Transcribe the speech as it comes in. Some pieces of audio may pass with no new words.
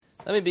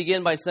Let me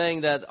begin by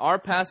saying that our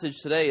passage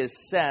today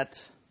is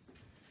set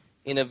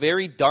in a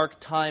very dark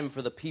time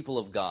for the people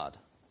of God.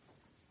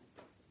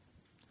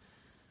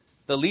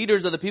 The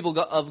leaders of the people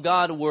of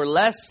God were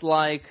less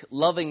like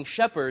loving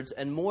shepherds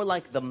and more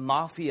like the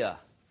mafia,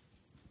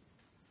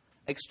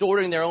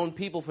 extorting their own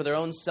people for their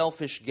own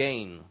selfish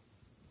gain.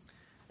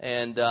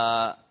 And,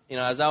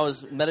 as I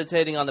was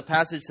meditating on the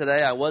passage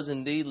today, I was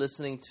indeed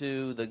listening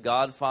to the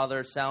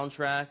Godfather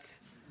soundtrack.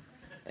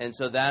 And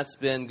so that's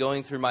been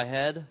going through my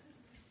head.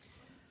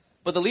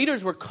 But the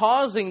leaders were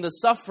causing the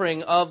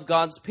suffering of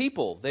God's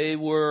people. They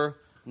were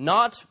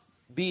not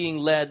being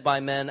led by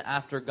men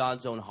after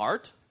God's own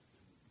heart.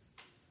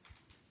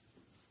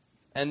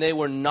 And they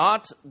were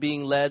not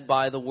being led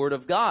by the Word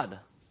of God.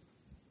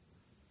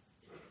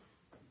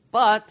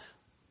 But,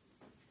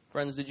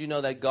 friends, did you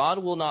know that God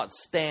will not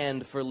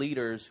stand for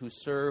leaders who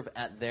serve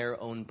at their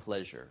own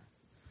pleasure?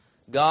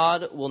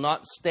 God will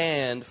not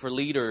stand for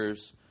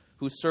leaders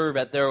who serve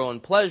at their own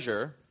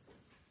pleasure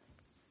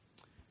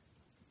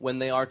when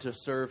they are to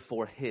serve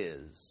for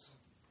His.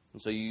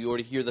 And so you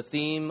already hear the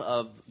theme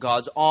of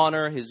God's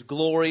honor, His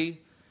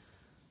glory.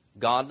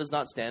 God does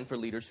not stand for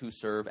leaders who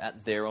serve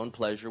at their own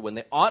pleasure when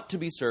they ought to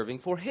be serving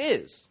for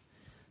His.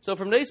 So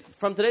from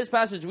today's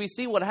passage, we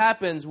see what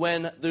happens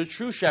when the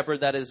true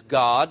shepherd, that is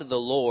God, the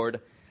Lord,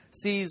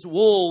 sees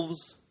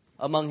wolves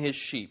among His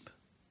sheep.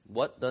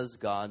 What does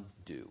God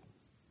do?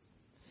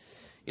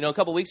 A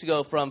couple weeks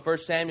ago from 1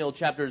 Samuel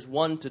chapters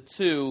 1 to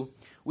 2,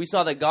 we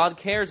saw that God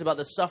cares about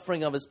the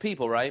suffering of His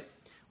people, right?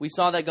 We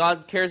saw that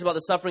God cares about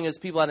the suffering of His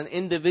people at an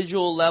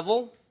individual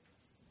level.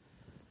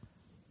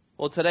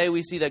 Well, today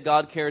we see that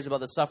God cares about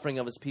the suffering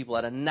of His people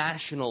at a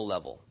national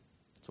level.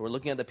 So we're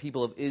looking at the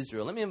people of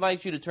Israel. Let me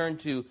invite you to turn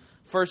to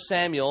 1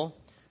 Samuel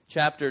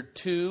chapter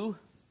 2,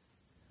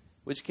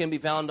 which can be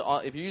found,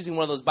 if you're using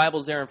one of those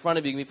Bibles there in front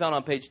of you, it can be found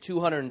on page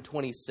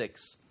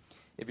 226.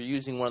 If you're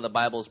using one of the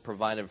Bibles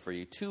provided for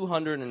you,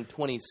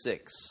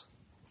 226.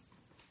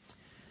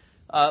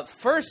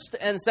 1st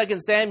and 2nd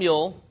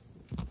Samuel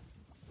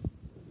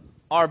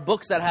are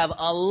books that have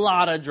a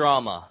lot of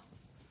drama.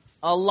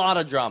 A lot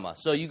of drama.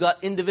 So you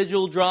got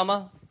individual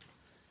drama,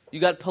 you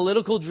got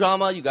political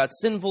drama, you got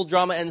sinful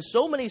drama, and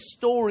so many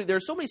stories.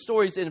 There's so many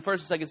stories in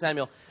 1st and 2nd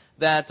Samuel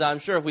that I'm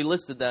sure if we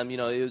listed them,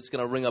 it's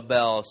going to ring a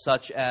bell,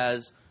 such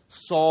as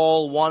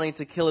Saul wanting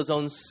to kill his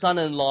own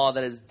son-in-law,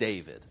 that is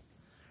David.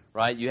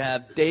 Right? You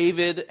have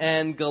David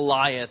and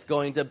Goliath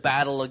going to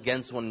battle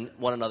against one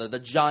another. The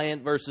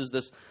giant versus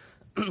this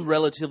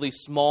relatively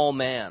small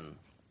man.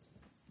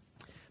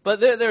 But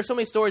there are so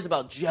many stories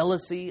about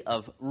jealousy,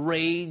 of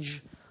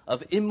rage,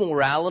 of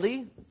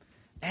immorality,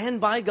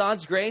 and by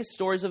God's grace,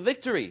 stories of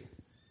victory.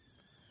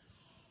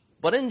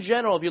 But in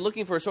general, if you're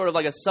looking for sort of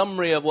like a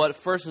summary of what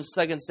 1st and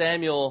 2nd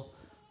Samuel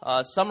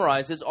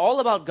summarize, it's all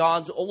about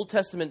God's Old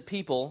Testament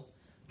people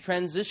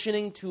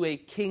transitioning to a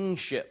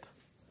kingship.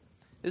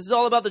 This is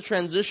all about the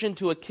transition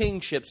to a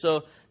kingship.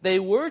 So they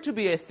were to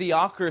be a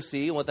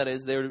theocracy, and what that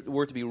is, they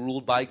were to be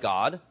ruled by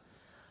God.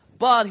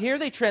 But here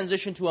they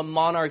transition to a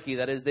monarchy,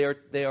 that is,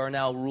 they are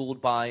now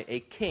ruled by a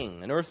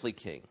king, an earthly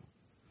king.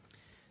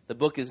 The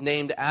book is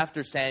named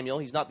after Samuel.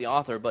 He's not the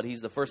author, but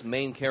he's the first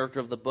main character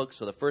of the book.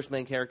 So the first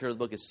main character of the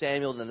book is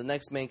Samuel, then the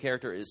next main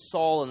character is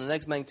Saul, and the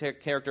next main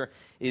character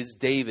is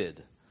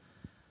David.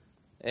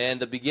 And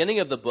the beginning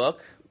of the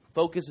book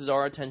focuses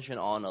our attention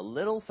on a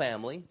little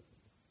family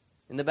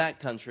in the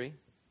backcountry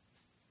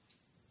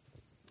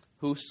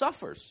who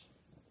suffers.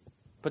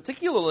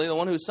 Particularly, the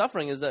one who's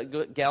suffering is a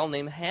gal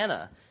named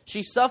Hannah.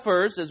 She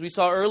suffers, as we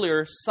saw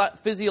earlier,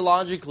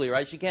 physiologically,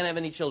 right? She can't have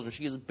any children.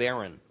 She is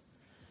barren.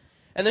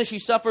 And then she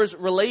suffers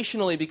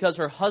relationally because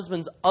her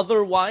husband's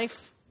other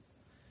wife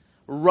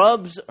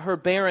rubs her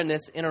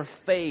barrenness in her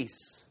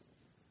face.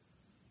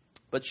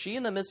 But she,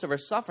 in the midst of her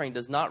suffering,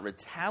 does not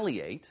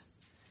retaliate.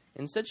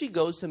 Instead, she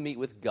goes to meet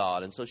with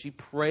God. And so she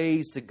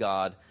prays to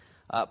God,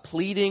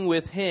 pleading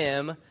with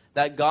Him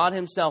that God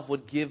Himself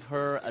would give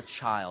her a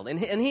child. And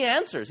He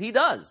answers. He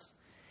does.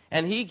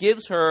 And He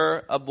gives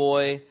her a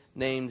boy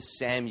named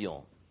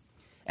Samuel.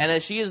 And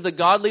as she is the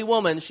godly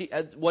woman,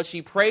 what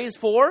she prays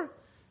for,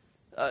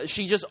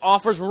 she just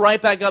offers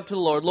right back up to the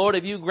Lord. Lord,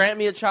 if you grant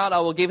me a child, I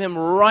will give him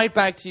right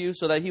back to you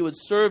so that he would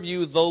serve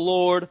you, the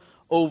Lord,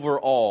 over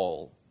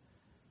all.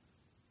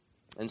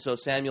 And so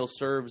Samuel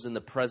serves in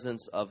the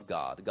presence of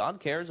God. God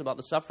cares about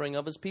the suffering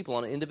of His people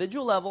on an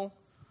individual level,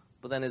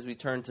 but then as we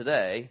turn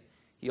today,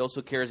 He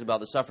also cares about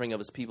the suffering of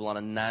His people on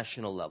a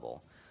national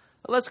level.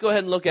 Let's go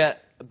ahead and look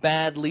at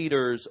bad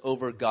leaders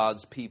over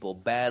God's people.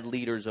 Bad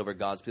leaders over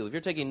God's people. If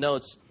you're taking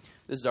notes,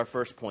 this is our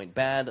first point.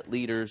 Bad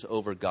leaders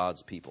over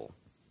God's people.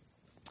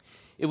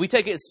 If we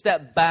take a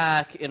step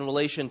back in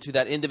relation to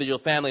that individual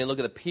family and look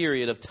at the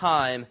period of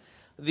time,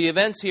 the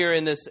events here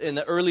in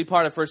the early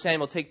part of 1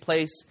 Samuel take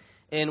place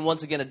in,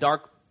 once again, a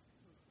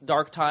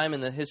dark time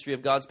in the history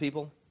of God's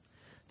people.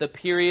 The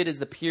period is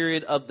the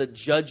period of the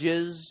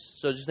Judges.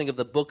 So just think of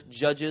the book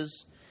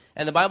Judges.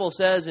 And the Bible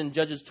says in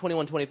Judges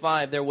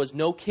 21:25, there was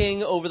no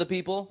king over the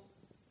people,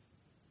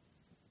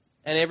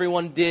 and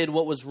everyone did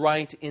what was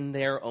right in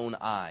their own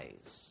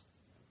eyes.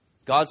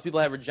 God's people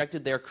had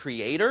rejected their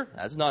Creator.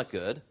 That's not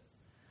good.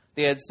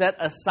 They had set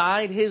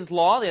aside His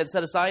law. They had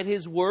set aside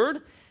His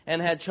word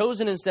and had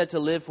chosen instead to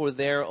live for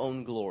their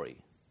own glory.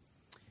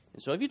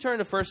 And so if you turn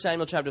to 1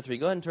 Samuel chapter 3,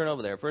 go ahead and turn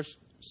over there. 1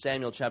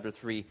 Samuel chapter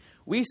 3.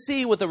 We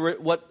see what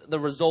the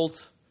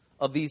result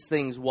of these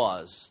things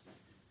was.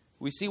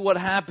 We see what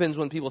happens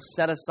when people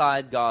set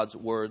aside God's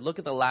word. Look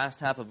at the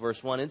last half of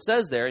verse 1. It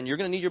says there, and you're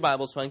going to need your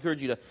Bibles, so I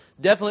encourage you to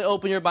definitely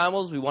open your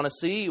Bibles. We want to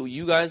see,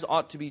 you guys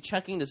ought to be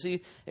checking to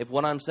see if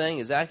what I'm saying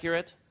is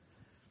accurate.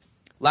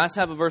 Last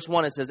half of verse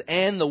 1, it says,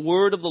 "And the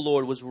word of the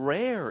Lord was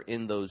rare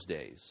in those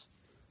days.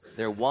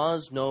 There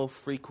was no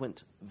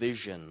frequent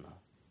vision."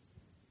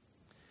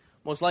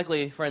 Most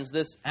likely, friends,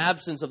 this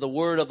absence of the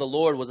word of the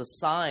Lord was a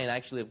sign,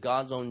 actually, of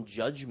God's own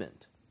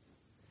judgment.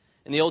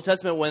 In the Old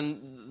Testament,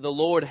 when the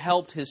Lord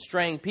helped His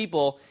straying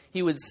people,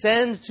 He would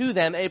send to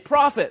them a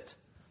prophet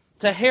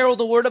to herald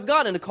the word of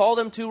God and to call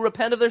them to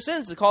repent of their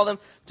sins, to call them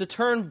to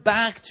turn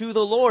back to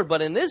the Lord.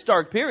 But in this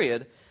dark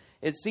period,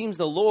 it seems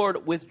the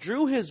Lord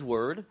withdrew His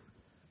word,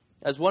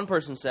 as one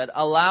person said,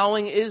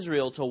 allowing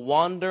Israel to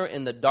wander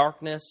in the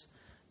darkness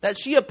that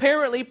she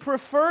apparently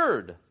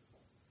preferred.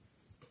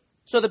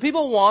 So the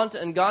people want,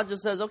 and God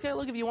just says, okay,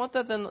 look, if you want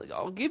that, then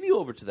I'll give you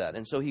over to that.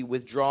 And so He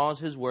withdraws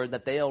His word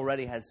that they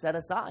already had set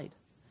aside.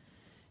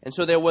 And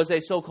so there was a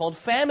so-called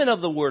famine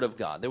of the word of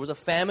God. There was a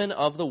famine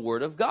of the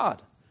word of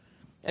God.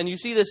 And you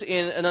see this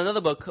in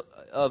another book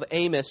of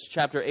Amos,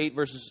 chapter 8,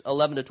 verses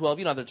 11 to 12.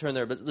 You don't have to turn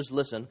there, but just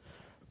listen.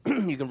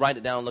 You can write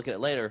it down and look at it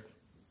later.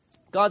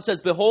 God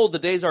says, "Behold, the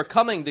days are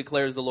coming,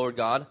 declares the Lord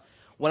God,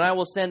 when I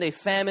will send a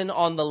famine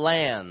on the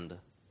land."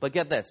 But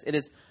get this, it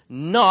is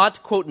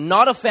not, quote,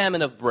 "not a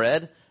famine of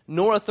bread,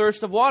 nor a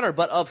thirst of water,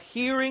 but of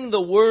hearing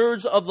the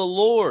words of the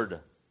Lord."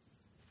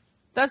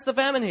 That's the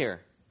famine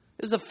here.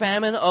 This is the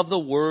famine of the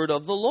word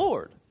of the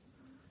Lord.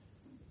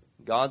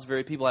 God's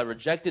very people had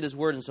rejected His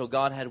word, and so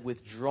God had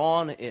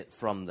withdrawn it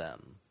from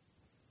them.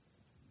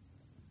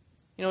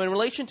 You know, in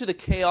relation to the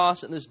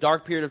chaos in this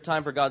dark period of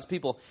time for God's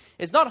people,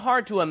 it's not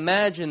hard to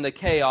imagine the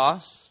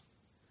chaos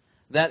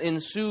that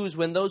ensues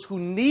when those who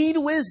need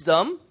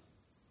wisdom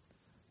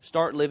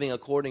start living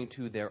according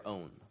to their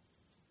own.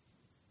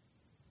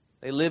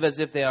 They live as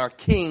if they are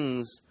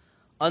kings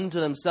unto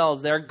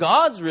themselves. They are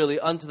gods, really,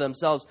 unto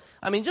themselves.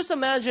 I mean, just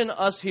imagine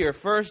us here,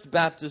 First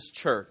Baptist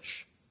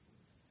Church.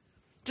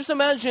 Just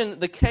imagine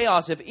the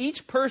chaos if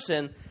each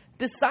person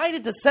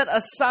decided to set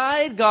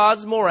aside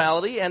God's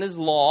morality and His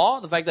law,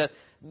 the fact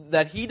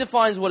that He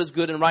defines what is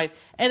good and right,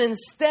 and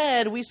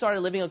instead we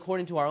started living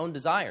according to our own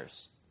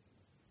desires.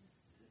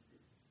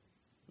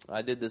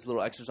 I did this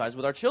little exercise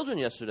with our children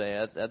yesterday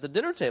at the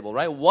dinner table,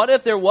 right? What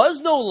if there was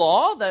no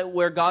law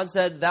where God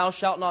said, "Thou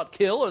shalt not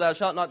kill," or "Thou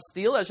shalt not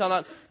steal," "Thou shalt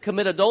not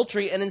commit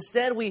adultery," and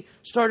instead we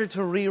started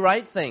to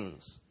rewrite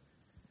things?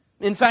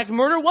 In fact,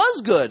 murder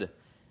was good.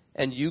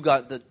 And you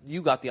got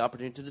the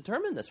opportunity to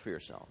determine this for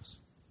yourselves.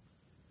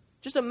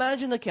 Just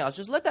imagine the chaos.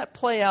 Just let that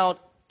play out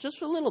just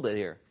for a little bit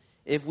here.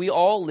 If we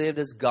all lived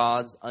as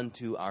gods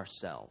unto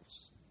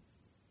ourselves.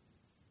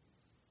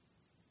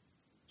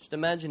 Just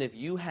imagine if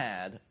you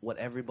had what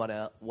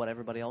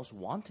everybody else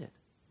wanted.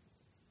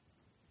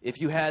 If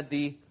you had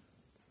the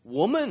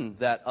woman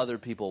that other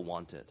people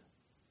wanted.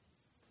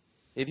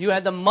 If you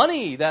had the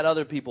money that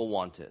other people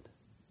wanted.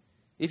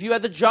 If you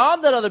had the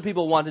job that other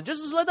people wanted.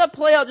 Just let that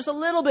play out just a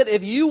little bit.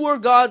 If you were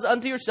gods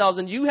unto yourselves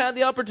and you had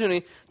the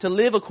opportunity to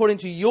live according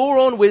to your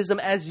own wisdom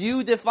as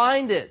you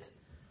defined it,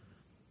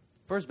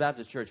 First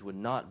Baptist Church would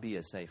not be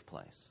a safe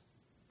place.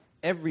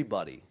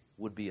 Everybody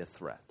would be a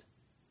threat.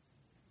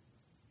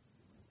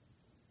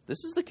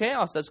 This is the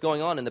chaos that's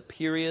going on in the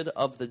period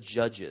of the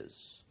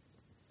judges.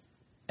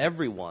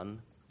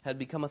 Everyone had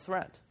become a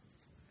threat.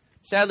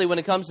 Sadly, when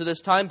it comes to this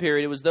time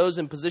period, it was those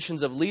in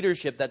positions of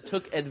leadership that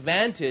took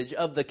advantage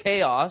of the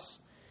chaos,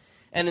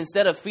 and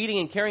instead of feeding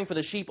and caring for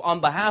the sheep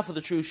on behalf of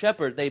the true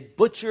shepherd, they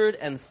butchered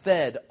and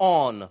fed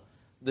on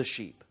the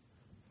sheep.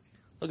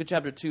 Look at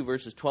chapter 2,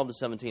 verses 12 to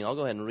 17. I'll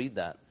go ahead and read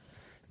that.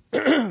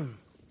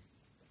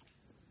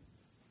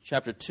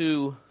 Chapter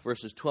 2,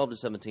 verses 12 to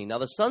 17. Now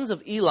the sons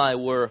of Eli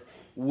were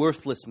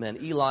worthless men.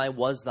 Eli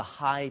was the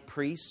high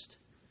priest.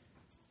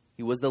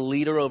 He was the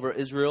leader over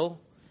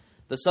Israel.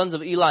 The sons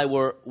of Eli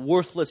were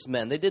worthless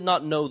men. They did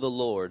not know the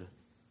Lord.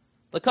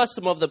 The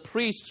custom of the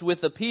priests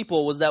with the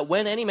people was that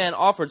when any man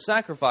offered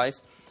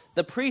sacrifice,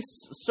 the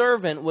priest's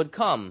servant would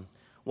come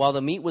while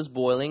the meat was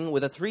boiling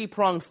with a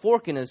 3-pronged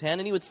fork in his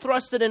hand, and he would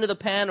thrust it into the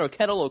pan or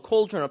kettle or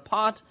cauldron or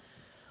pot.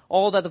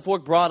 All that the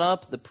fork brought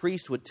up, the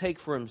priest would take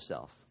for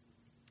himself.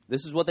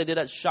 This is what they did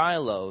at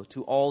Shiloh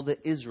to all the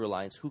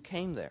Israelites who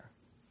came there.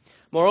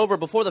 Moreover,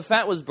 before the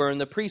fat was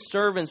burned, the priest's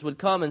servants would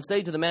come and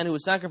say to the man who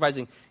was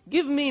sacrificing,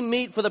 "Give me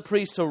meat for the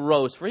priest to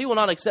roast, for he will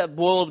not accept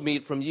boiled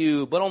meat from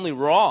you, but only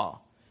raw."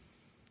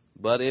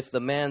 But if the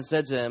man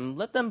said to him,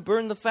 "Let them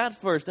burn the fat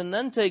first, and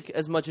then take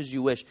as much as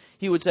you wish,"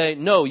 he would say,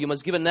 "No, you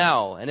must give it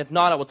now, and if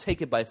not, I will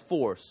take it by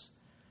force."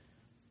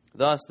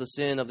 Thus the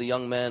sin of the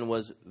young men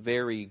was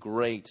very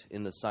great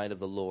in the sight of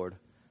the Lord,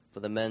 for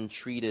the men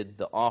treated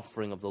the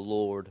offering of the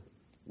Lord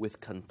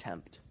with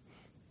contempt.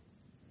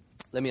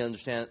 let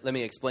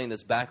me explain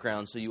this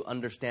background so you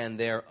understand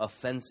their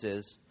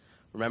offenses.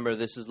 Remember,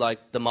 this is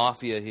like the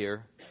mafia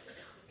here.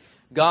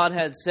 God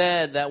had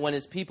said that when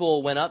his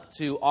people went up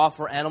to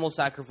offer animal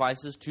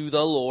sacrifices to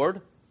the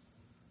Lord,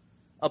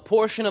 a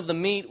portion of the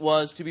meat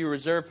was to be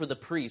reserved for the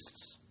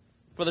priests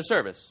for the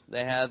service.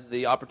 They had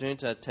the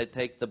opportunity to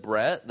take the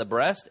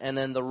breast and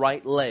then the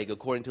right leg,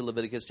 according to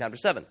Leviticus chapter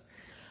 7.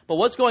 But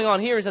what's going on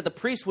here is that the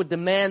priest would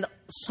demand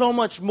so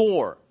much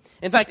more.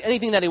 In fact,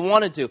 anything that he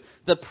wanted to.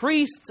 The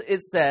priests,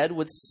 it said,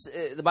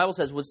 the Bible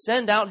says, would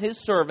send out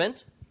his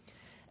servant,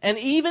 and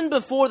even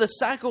before the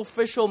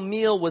sacrificial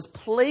meal was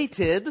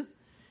plated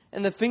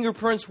and the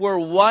fingerprints were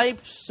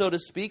wiped, so to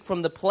speak,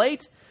 from the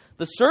plate,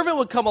 the servant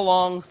would come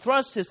along,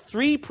 thrust his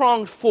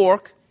 3-pronged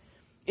fork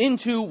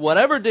into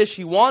whatever dish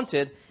he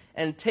wanted,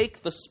 and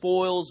take the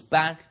spoils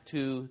back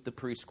to the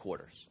priest's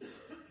quarters.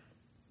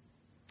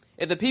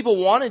 If the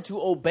people wanted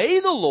to obey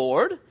the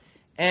Lord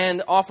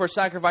and offer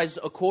sacrifices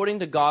according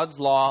to God's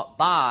law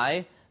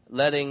by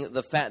letting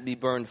the fat be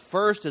burned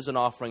first as an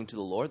offering to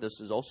the Lord. This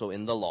is also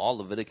in the law.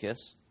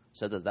 Leviticus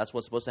said that that's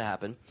what's supposed to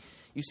happen.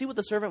 You see what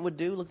the servant would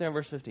do? Look there in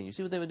verse 15. You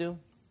see what they would do?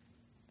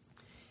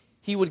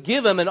 He would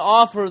give them an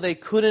offer they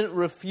couldn't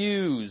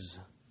refuse.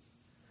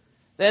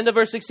 The end of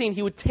verse 16,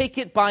 he would take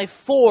it by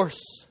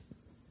force.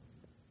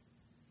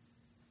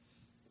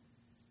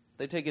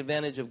 They take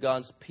advantage of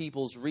God's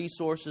people's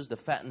resources to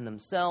fatten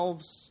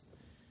themselves.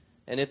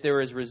 And if there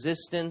is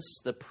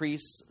resistance, the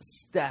priests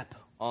step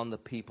on the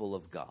people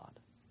of God.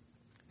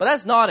 But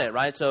that's not it,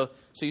 right? So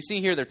you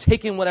see here, they're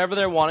taking whatever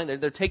they're wanting.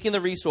 They're taking the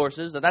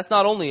resources. That's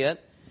not only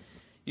it.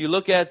 You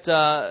look at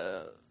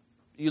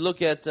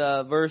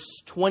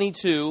verse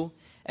 22,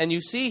 and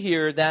you see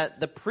here that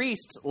the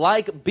priests,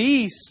 like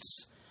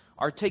beasts,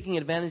 are taking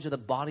advantage of the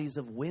bodies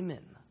of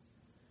women.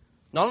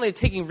 Not only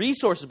taking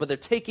resources, but they're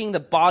taking the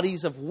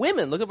bodies of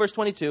women. Look at verse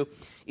 22.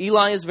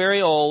 Eli is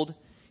very old.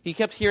 He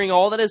kept hearing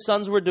all that his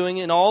sons were doing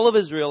in all of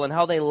Israel and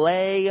how they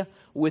lay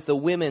with the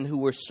women who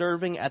were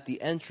serving at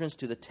the entrance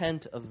to the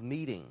tent of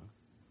meeting.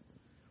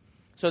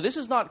 So this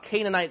is not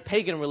Canaanite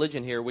pagan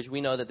religion here, which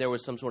we know that there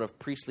was some sort of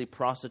priestly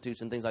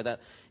prostitutes and things like that.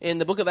 In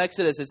the book of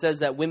Exodus, it says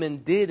that women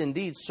did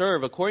indeed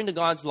serve according to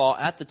God's law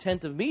at the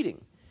tent of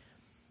meeting.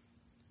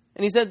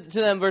 And he said to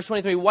them, verse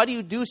 23, "Why do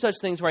you do such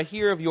things, for I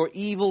hear of your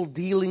evil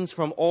dealings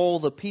from all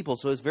the people?"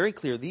 So it's very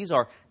clear, these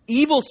are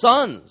evil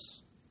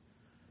sons.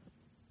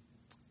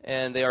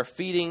 And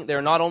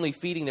they're not only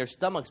feeding their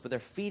stomachs, but they're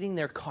feeding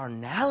their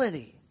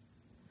carnality.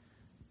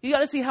 You got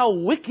to see how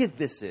wicked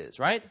this is,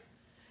 right?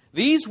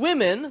 These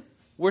women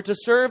were to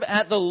serve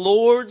at the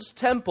Lord's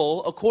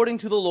temple according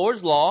to the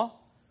Lord's law,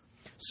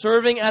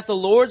 serving at the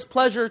Lord's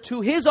pleasure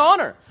to his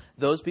honor.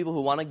 Those people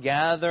who want to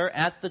gather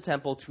at the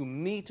temple to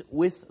meet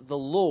with the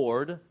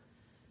Lord.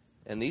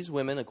 And these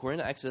women, according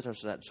to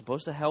Exodus, are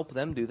supposed to help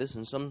them do this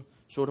in some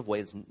sort of way.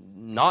 It's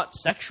not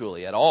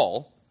sexually at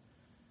all.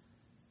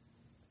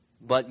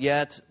 But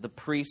yet, the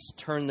priests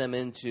turn them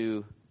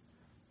into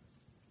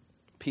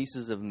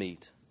pieces of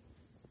meat.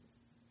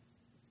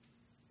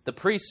 The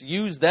priests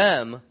use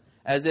them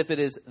as if it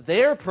is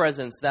their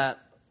presence that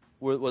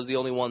was the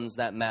only ones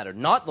that mattered,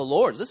 not the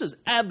Lord's. This is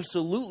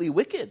absolutely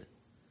wicked.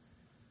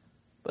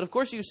 But of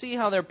course, you see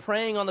how they're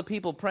preying on the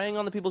people, preying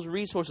on the people's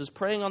resources,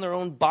 preying on their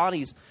own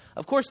bodies.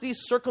 Of course, these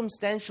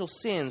circumstantial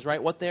sins,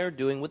 right, what they're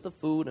doing with the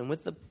food and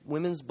with the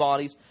women's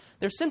bodies,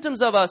 they're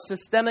symptoms of a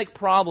systemic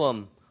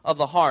problem of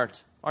the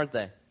heart, aren't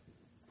they?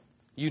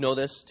 You know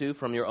this, too,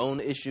 from your own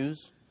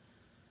issues.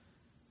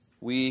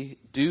 We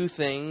do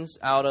things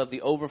out of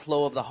the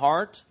overflow of the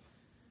heart,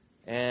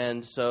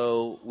 and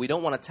so we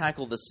don't want to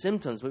tackle the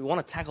symptoms, but we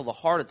want to tackle the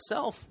heart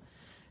itself.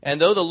 And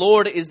though the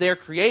Lord is their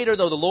creator,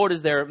 though the Lord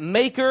is their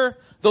maker,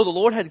 though the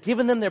Lord had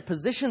given them their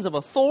positions of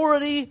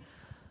authority,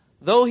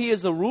 though he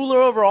is the ruler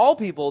over all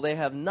people, they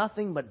have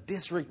nothing but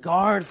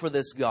disregard for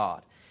this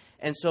God.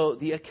 And so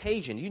the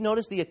occasion, you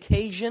notice the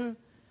occasion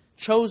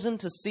chosen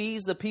to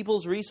seize the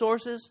people's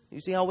resources? You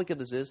see how wicked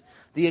this is?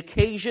 The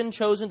occasion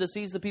chosen to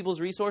seize the people's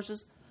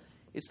resources?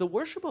 It's the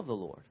worship of the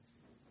Lord.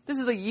 This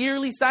is the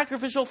yearly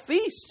sacrificial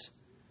feast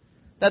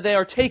that they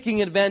are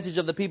taking advantage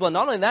of the people. And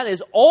not only that,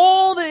 is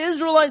all the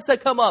Israelites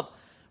that come up,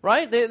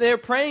 right? They're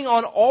preying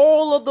on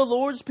all of the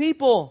Lord's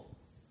people.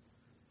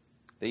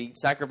 They eat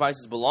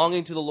sacrifices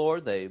belonging to the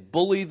Lord. They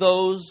bully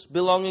those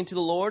belonging to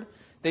the Lord.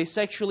 They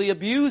sexually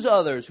abuse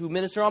others who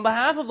minister on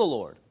behalf of the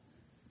Lord.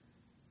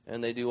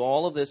 And they do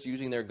all of this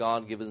using their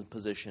God-given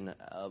position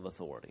of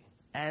authority.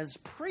 As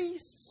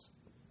priests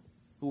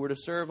who were to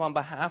serve on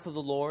behalf of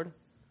the Lord,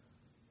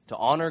 to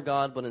honor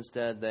God, but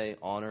instead they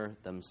honor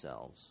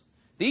themselves.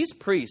 These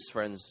priests,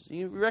 friends,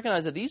 you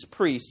recognize that these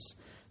priests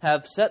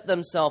have set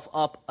themselves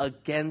up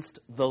against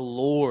the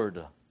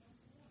Lord.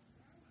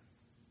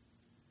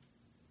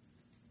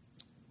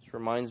 This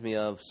reminds me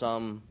of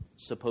some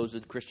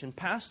supposed Christian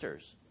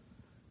pastors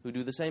who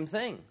do the same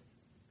thing.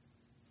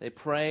 They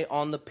prey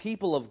on the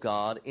people of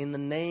God in the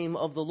name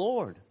of the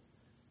Lord.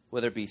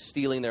 whether it be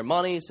stealing their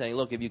money, saying,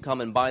 look, if you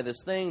come and buy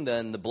this thing,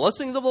 then the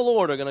blessings of the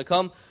Lord are going to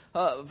come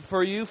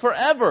for you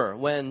forever.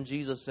 When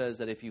Jesus says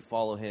that if you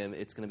follow him,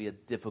 it's going to be a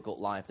difficult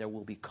life. There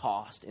will be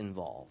cost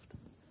involved.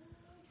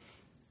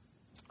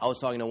 I was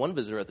talking to one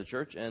visitor at the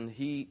church, and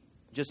he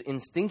just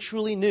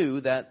instinctually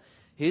knew that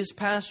his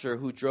pastor,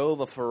 who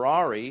drove a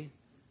Ferrari,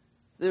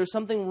 there's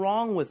something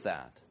wrong with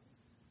that.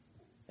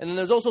 And then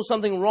there's also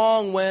something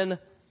wrong when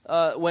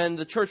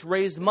the church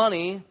raised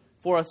money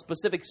for a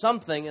specific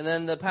something, and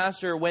then the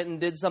pastor went and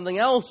did something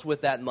else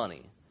with that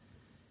money.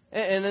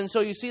 And then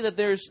so you see that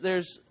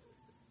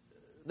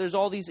there's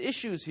all these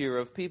issues here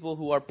of people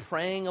who are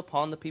preying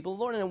upon the people of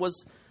the Lord. And it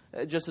was,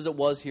 just as it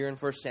was here in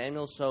 1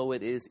 Samuel, so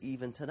it is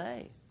even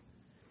today,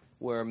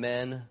 where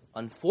men,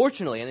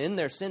 unfortunately, and in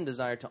their sin,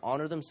 desire to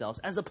honor themselves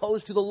as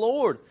opposed to the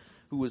Lord,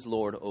 who is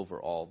Lord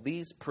over all.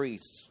 These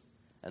priests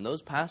and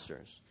those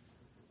pastors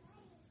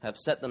have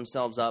set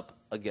themselves up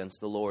against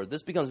the Lord.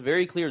 This becomes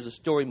very clear as the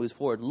story moves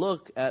forward.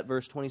 Look at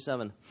verse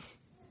 27.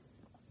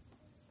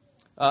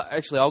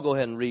 Actually, I'll go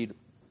ahead and read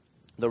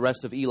the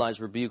rest of Eli's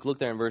rebuke. Look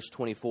there in verse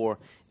 24.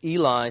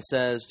 Eli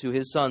says to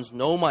his sons,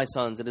 "No, my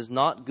sons, it is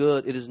not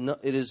good. It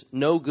is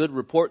no good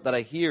report that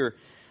I hear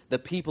the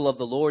people of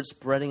the Lord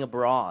spreading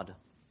abroad."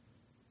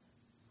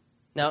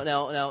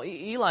 Now,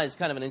 Eli is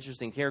kind of an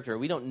interesting character.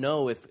 We don't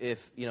know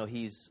if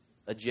he's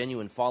a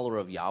genuine follower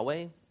of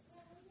Yahweh.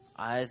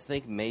 I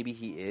think maybe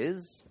he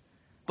is.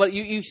 But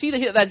you see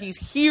that he's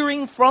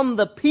hearing from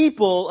the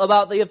people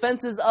about the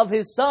offenses of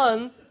his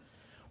son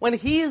when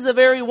he is the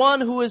very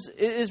one who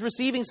is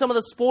receiving some of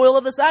the spoil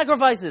of the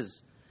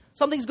sacrifices.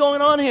 Something's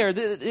going on here.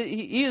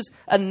 He is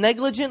a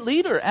negligent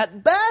leader.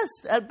 At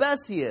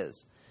best he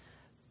is.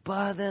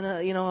 But then,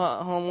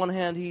 on one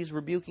hand, he's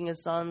rebuking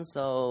his son,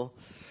 so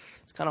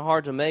it's kind of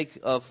hard to make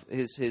of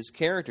his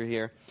character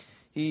here.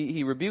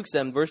 He rebukes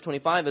them. Verse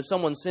 25, if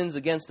someone sins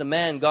against a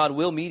man, God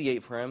will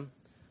mediate for him.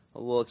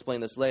 We'll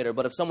explain this later.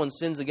 But if someone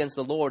sins against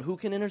the Lord, who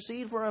can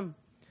intercede for him?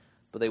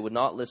 But they would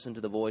not listen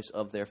to the voice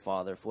of their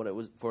father,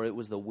 for it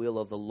was the will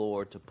of the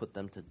Lord to put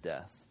them to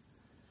death.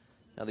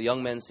 Now the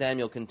young man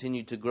Samuel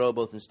continued to grow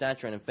both in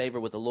stature and in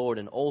favor with the Lord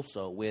and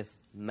also with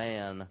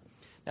man.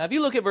 Now if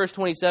you look at verse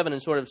 27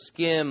 and sort of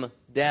skim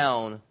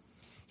down,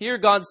 here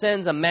God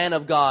sends a man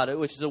of God,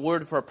 which is a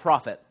word for a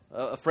prophet,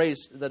 a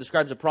phrase that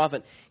describes a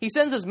prophet. He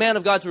sends this man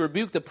of God to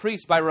rebuke the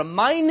priests by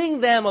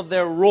reminding them of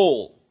their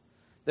role,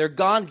 their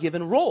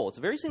God-given role. It's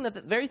the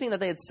very thing that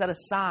they had set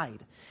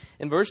aside.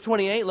 In verse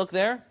 28, look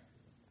there.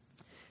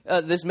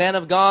 This man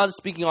of God,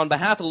 speaking on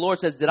behalf of the Lord,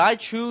 says, "Did I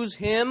choose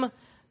him?"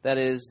 That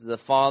is the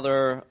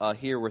father.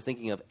 Here we're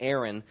thinking of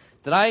Aaron.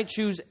 "Did I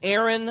choose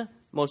Aaron,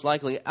 most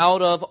likely,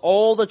 out of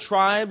all the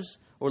tribes,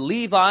 or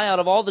Levi, out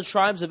of all the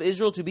tribes of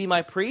Israel, to be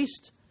my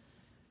priest,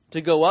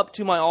 to go up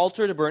to my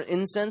altar, to burn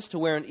incense, to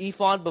wear an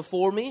ephod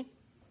before me?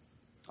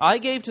 I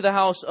gave to the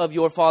house of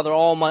your father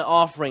all my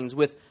offerings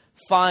with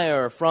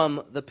fire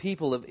from the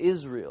people of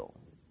Israel."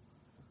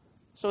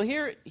 So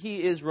here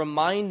he is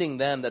reminding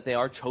them that they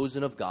are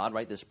chosen of God,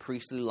 right? This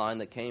priestly line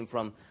that came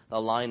from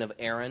the line of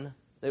Aaron.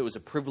 It was a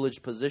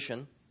privileged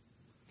position.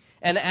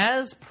 And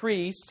as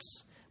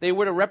priests, they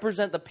were to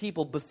represent the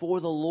people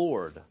before the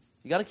Lord.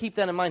 You got to keep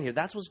that in mind here.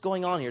 That's what's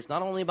going on here. It's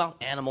not only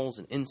about animals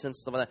and incense and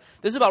stuff like that.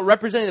 This is about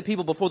representing the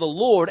people before the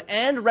Lord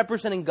and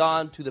representing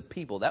God to the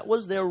people. That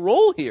was their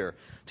role here,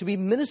 to be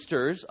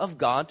ministers of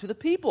God to the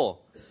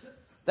people.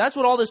 That's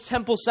what all this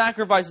temple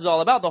sacrifice is all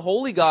about. The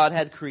holy God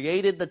had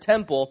created the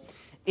temple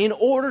in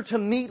order to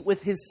meet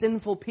with his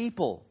sinful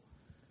people.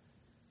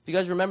 If you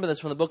guys remember this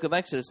from the book of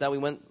Exodus that we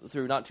went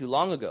through not too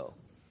long ago.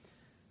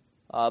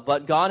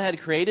 But God had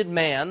created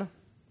man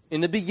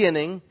in the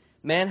beginning.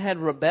 Man had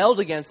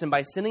rebelled against him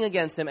by sinning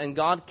against him, and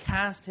God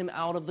cast him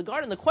out of the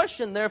garden. The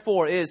question,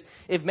 therefore, is,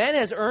 if man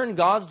has earned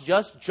God's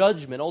just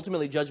judgment,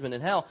 ultimately judgment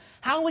in hell,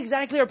 how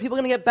exactly are people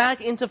going to get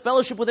back into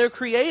fellowship with their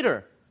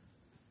Creator?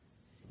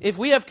 If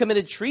we have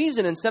committed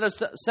treason and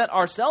set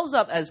ourselves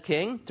up as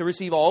king to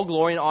receive all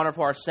glory and honor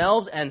for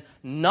ourselves and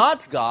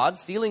not God,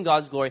 stealing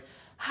God's glory,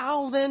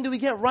 how then do we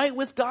get right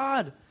with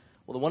God?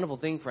 Well, the wonderful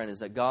thing, friend, is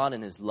that God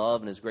in his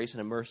love and his grace and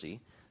his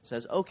mercy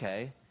says,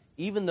 okay,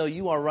 even though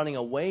you are running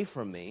away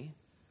from me,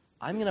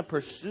 I'm going to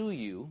pursue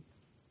you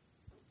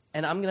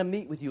and I'm going to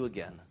meet with you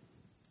again.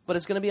 But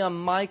it's going to be on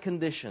my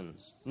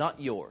conditions, not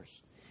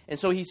yours. And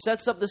so he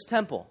sets up this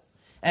temple.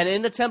 And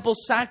in the temple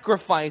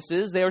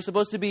sacrifices, they are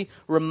supposed to be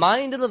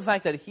reminded of the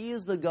fact that he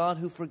is the God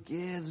who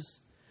forgives,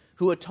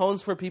 who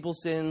atones for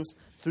people's sins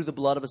through the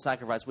blood of a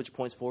sacrifice, which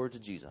points forward to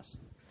Jesus.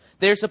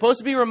 They're supposed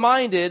to be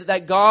reminded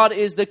that God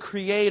is the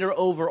creator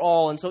over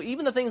all. And so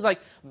even the things like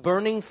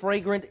burning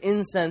fragrant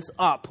incense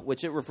up,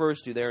 which it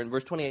refers to there in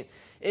verse 28,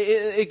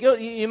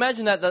 you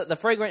imagine that the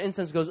fragrant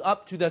incense goes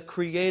up to the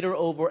creator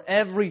over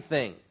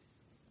everything.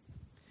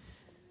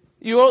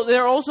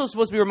 They're also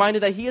supposed to be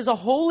reminded that he is a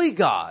holy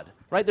God.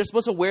 Right? They're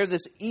supposed to wear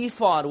this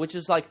ephod, which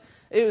is like,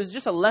 it was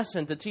just a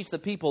lesson to teach the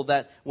people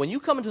that when you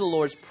come into the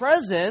Lord's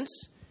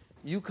presence,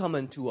 you come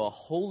into a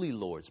holy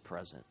Lord's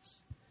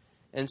presence.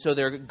 And so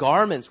their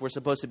garments were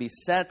supposed to be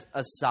set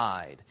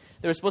aside.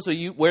 They were supposed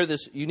to wear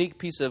this unique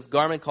piece of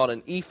garment called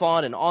an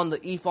ephod, and on the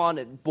ephod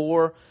it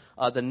bore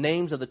the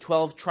names of the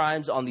 12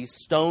 tribes on these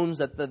stones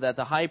that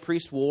the high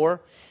priest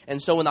wore.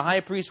 And so when the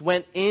high priest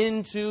went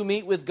in to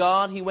meet with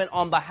God, he went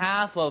on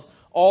behalf of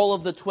all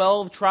of the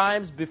 12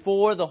 tribes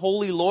before the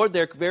Holy Lord,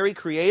 their very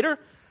creator.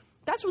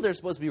 That's what they're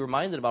supposed to be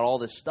reminded about, all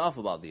this stuff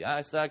about the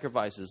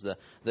sacrifices,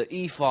 the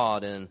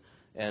ephod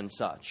and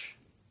such.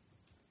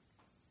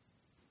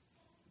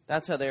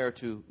 That's how they are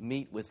to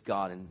meet with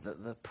God. And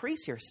the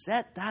priests here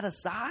set that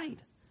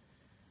aside.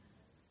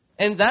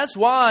 And that's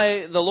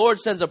why the Lord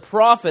sends a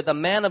prophet, the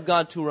man of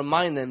God, to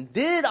remind them,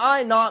 did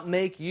I not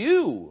make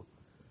you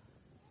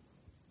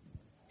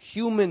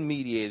human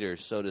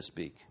mediators, so to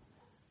speak,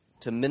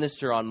 to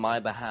minister on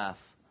my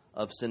behalf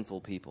of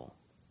sinful people?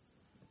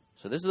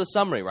 So this is the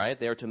summary, right?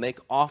 They are to make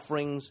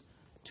offerings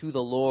to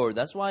the Lord.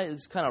 That's why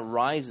it kind of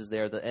rises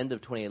there at the end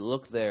of 28.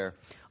 Look there.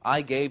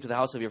 I gave to the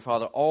house of your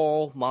father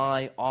all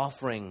my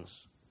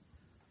offerings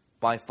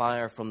by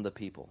fire from the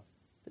people.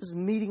 This is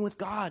meeting with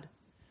God.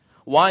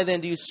 Why then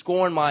do you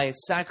scorn my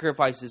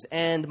sacrifices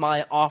and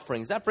my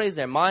offerings? That phrase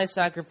there, my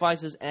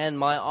sacrifices and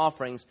my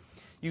offerings,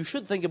 you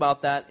should think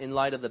about that in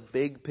light of the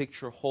big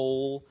picture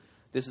whole.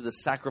 This is the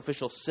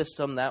sacrificial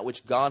system, that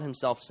which God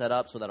himself set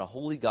up so that a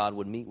holy God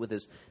would meet with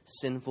his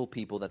sinful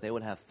people, that they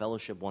would have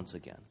fellowship once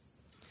again.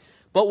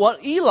 But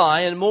what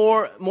Eli and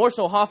more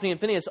so Hophni and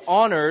Phinehas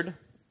honored,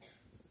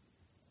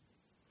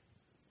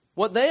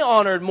 what they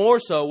honored more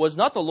so was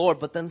not the Lord,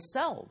 but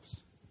themselves.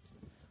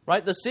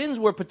 Right? The sins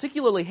were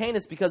particularly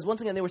heinous because,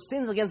 once again, they were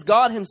sins against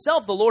God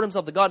himself, the Lord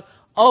himself, the God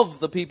of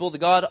the people, the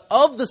God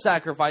of the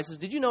sacrifices.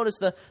 Did you notice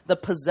the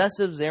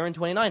possessives there in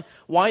 29?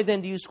 Why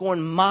then do you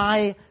scorn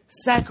my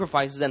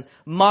sacrifices and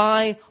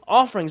my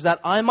offerings that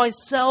I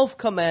myself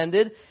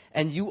commanded,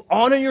 and you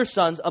honor your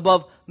sons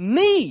above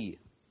me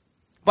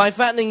by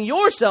fattening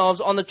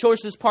yourselves on the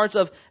choicest parts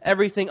of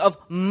everything of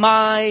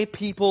my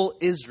people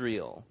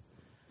Israel?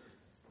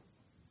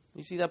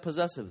 You see that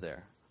possessive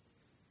there?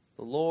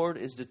 The Lord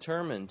is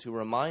determined to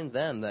remind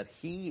them that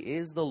he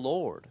is the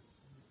Lord.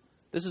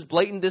 This is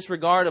blatant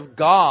disregard of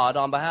God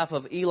on behalf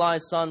of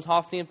Eli's sons,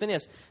 Hophni and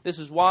Phinehas. This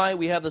is why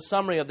we have the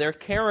summary of their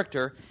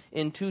character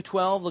in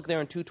 2:12. Look there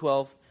in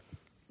 2:12.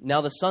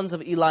 Now the sons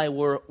of Eli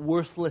were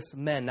worthless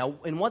men. Now,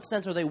 in what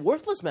sense are they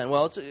worthless men?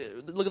 Well,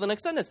 look at the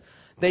next sentence.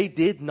 They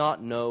did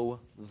not know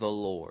the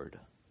Lord.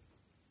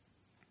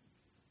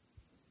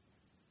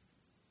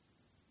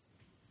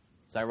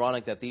 It's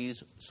ironic that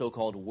these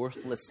so-called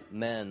worthless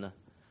men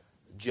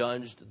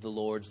judged the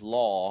Lord's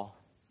law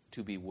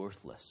to be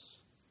worthless.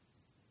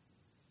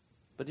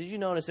 But did you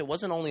notice it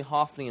wasn't only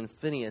Hophni and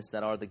Phinehas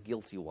that are the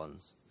guilty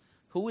ones?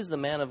 Who is the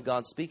man of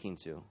God speaking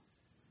to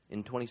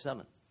in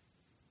 27?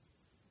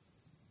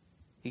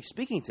 He's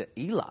speaking to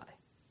Eli.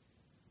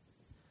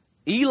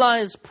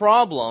 Eli's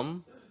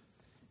problem,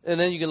 and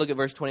then you can look at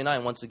verse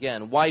 29 once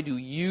again. Why do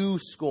you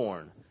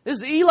scorn? This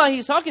is Eli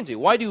he's talking to.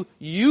 Why do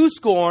you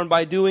scorn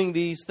by doing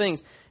these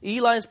things?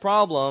 Eli's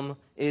problem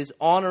is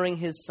honoring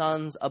his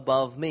sons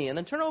above me. And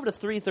then turn over to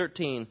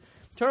 3:13.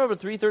 Turn over to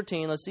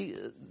 3:13. Let's see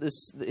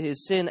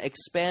his sin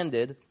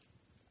expanded.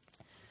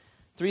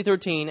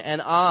 3:13,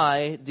 and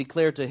I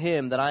declare to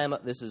him that I am,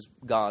 this is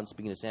God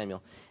speaking to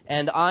Samuel,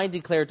 and I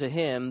declare to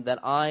him that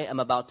I am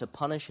about to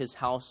punish his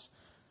house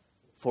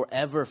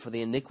forever for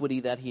the iniquity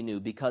that he knew,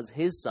 because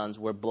his sons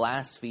were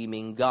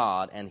blaspheming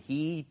God, and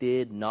he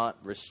did not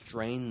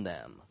restrain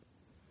them.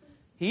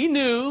 He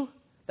knew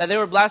that they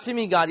were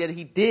blaspheming God, yet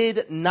he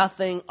did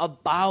nothing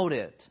about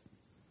it.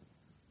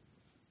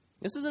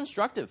 This is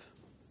instructive.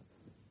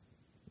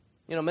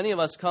 You know, many of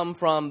us come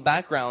from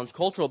backgrounds,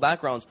 cultural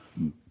backgrounds,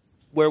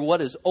 where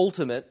what is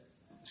ultimate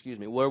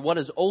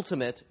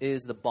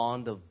is the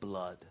bond of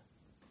blood.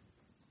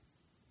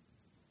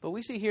 But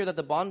we see here that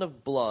the bond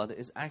of blood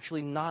is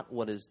actually not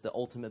what is the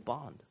ultimate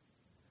bond.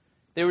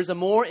 There is a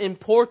more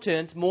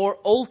important, more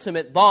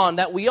ultimate bond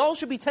that we all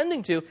should be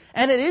tending to,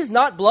 and it is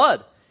not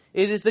blood.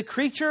 It is the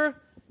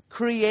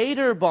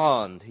creator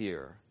bond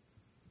here.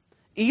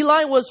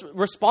 Eli was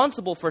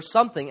responsible for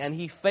something, and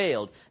he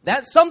failed.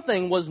 That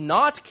something was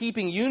not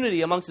keeping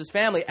unity amongst his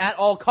family at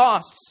all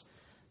costs.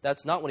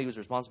 That's not what he was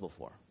responsible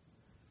for.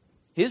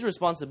 His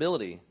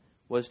responsibility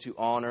was to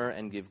honor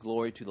and give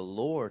glory to the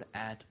Lord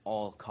at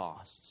all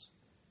costs,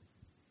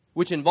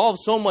 which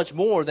involves so much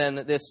more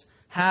than this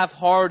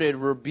half-hearted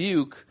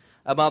rebuke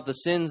about the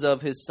sins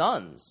of his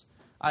sons.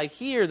 I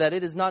hear that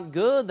it is not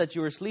good that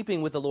you are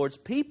sleeping with the Lord's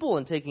people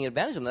and taking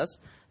advantage of them.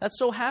 That's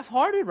so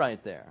half-hearted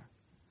right there.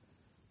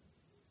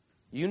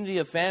 Unity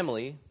of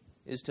family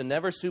is to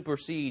never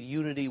supersede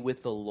unity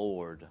with the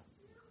Lord.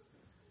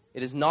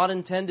 It is not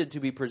intended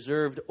to be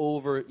preserved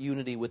over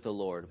unity with the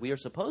Lord. We are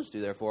supposed to,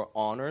 therefore,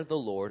 honor the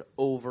Lord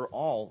over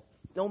all,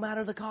 no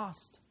matter the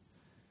cost.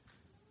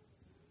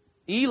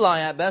 Eli,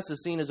 at best,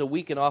 is seen as a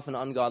weak and often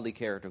ungodly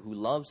character who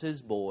loves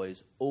his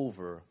boys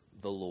over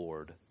the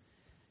Lord.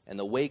 And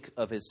the wake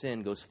of his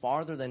sin goes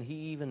farther than he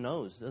even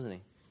knows, doesn't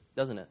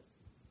it?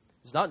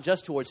 It's not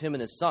just towards him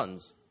and his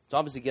sons. It's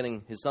obviously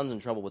getting his sons in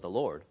trouble with the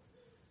Lord.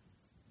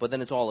 But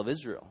then it's all of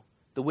Israel.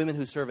 The women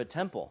who serve at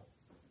temple,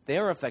 they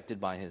are affected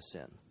by his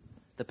sin.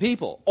 The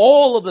people,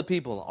 all of the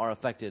people are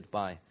affected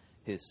by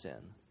his sin.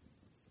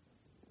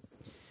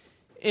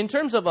 In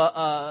terms of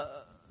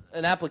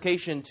an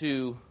application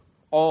to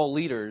all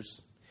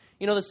leaders,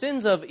 the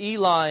sins of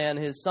Eli and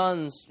his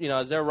sons,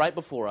 as they're right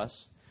before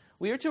us,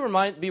 we are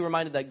to be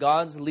reminded that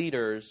God's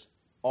leaders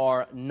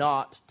are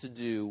not to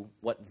do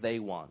what they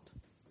want,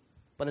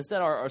 but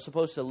instead are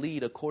supposed to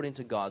lead according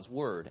to God's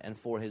word and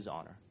for his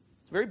honor.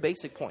 It's a very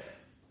basic point.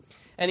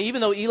 And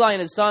even though Eli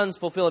and his sons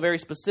fulfill a very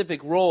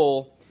specific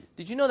role,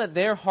 did you know that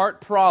their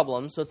heart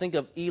problems, so think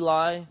of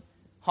Eli,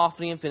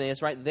 Hophni, and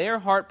Phinehas, right? Their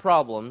heart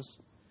problems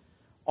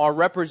are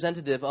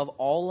representative of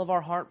all of our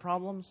heart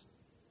problems?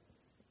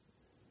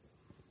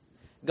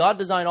 God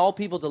designed all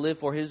people to live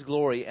for his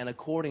glory and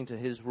according to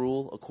his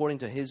rule, according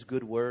to his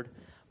good word.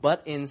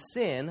 But in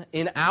sin,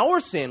 in our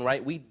sin,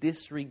 right, we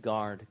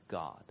disregard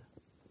God.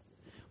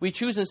 We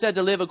choose instead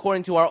to live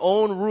according to our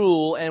own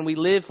rule, and we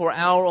live for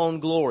our own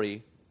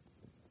glory.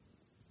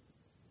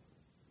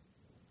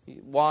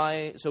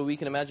 Why? So we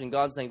can imagine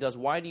God saying to us,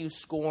 why do you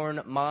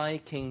scorn my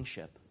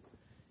kingship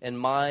and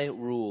my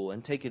rule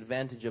and take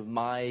advantage of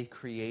my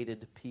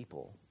created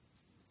people?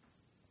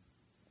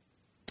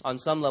 On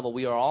some level,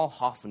 we are all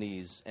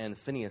Hophnis and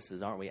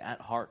Phinehas's, aren't we,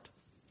 at heart,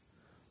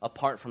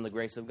 apart from the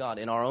grace of God.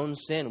 In our own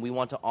sin, we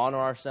want to honor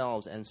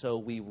ourselves, and so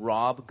we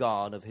rob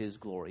God of his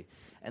glory.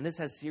 And this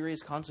has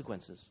serious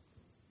consequences.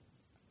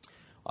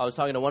 I was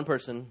talking to one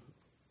person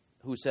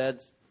who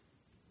said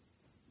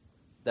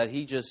that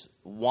he just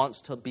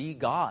wants to be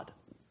God.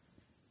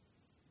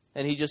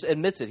 And he just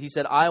admits it. He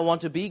said, I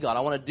want to be God. I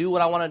want to do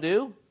what I want to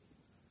do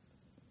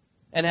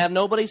and have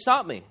nobody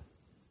stop me.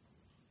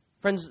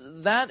 Friends,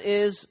 that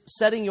is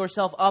setting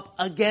yourself up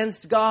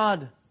against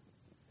God.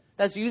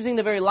 That's using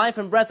the very life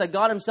and breath that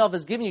God himself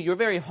has given you, your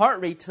very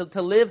heart rate,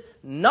 to live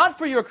not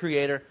for your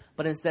Creator,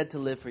 but instead to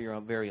live for your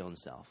very own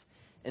self.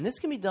 And this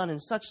can be done in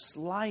such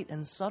slight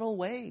and subtle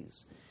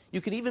ways.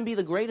 You could even be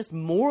the greatest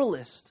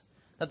moralist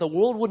that the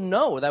world would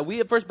know, that we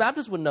at First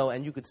Baptist would know,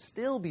 and you could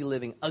still be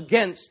living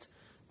against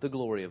the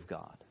glory of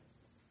God.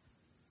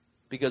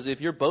 Because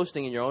if you're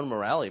boasting in your own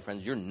morality,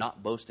 friends, you're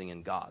not boasting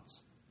in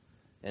God's.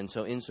 And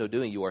so in so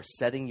doing, you are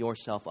setting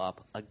yourself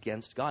up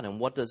against God. And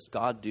what does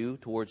God do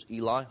towards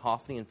Eli,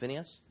 Hophni, and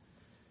Phinehas?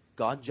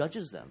 God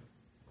judges them.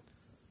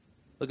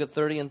 Look at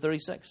 30 and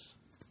 36.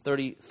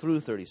 30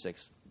 through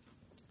 36.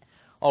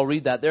 I'll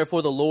read that.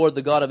 Therefore the Lord,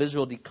 the God of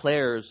Israel,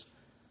 declares,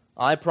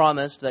 I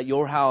promised that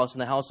your house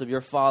and the house of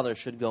your father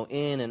should go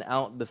in and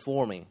out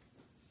before me.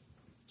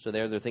 So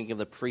there they're thinking of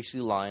the priestly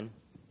line,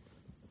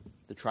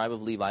 the tribe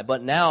of Levi.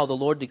 But now the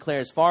Lord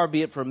declares, far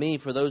be it from me,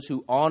 for those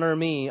who honor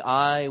me,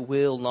 I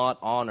will not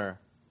honor.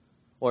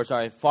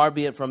 Far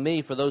be it from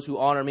me, for those who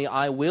honor me,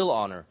 I will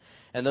honor.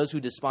 And those who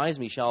despise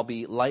me shall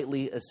be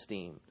lightly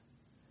esteemed.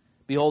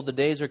 Behold, the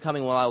days are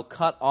coming when I will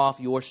cut off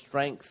your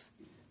strength.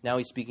 Now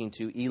he's speaking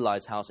to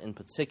Eli's house in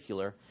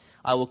particular.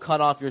 I will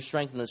cut off your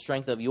strength and the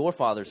strength of your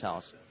father's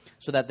house,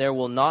 so that there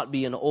will not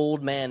be an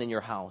old man in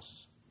your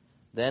house.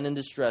 Then in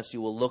distress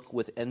you will look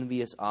with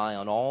envious eye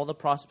on all the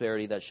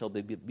prosperity that shall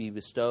be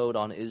bestowed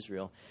on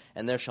Israel,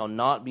 and there shall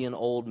not be an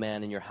old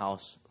man in your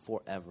house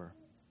forever.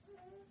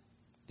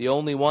 The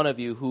only one of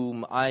you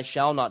whom I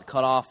shall not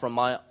cut off from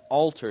my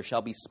altar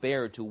shall be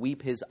spared to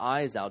weep his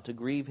eyes out, to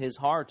grieve his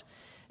heart,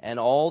 and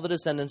all the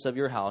descendants of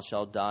your house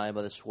shall die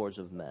by the swords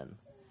of men.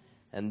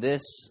 And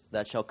this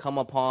that shall come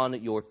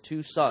upon your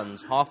two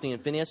sons, Hophni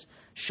and Phinehas,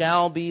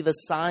 shall be the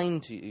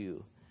sign to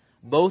you.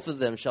 Both of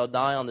them shall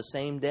die on the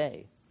same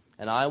day.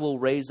 And I will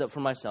raise up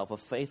for myself a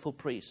faithful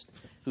priest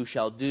who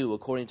shall do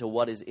according to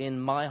what is in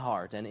my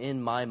heart and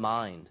in my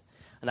mind.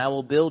 And I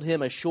will build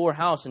him a sure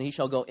house, and he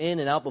shall go in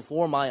and out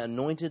before my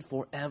anointed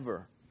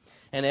forever.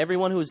 And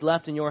everyone who is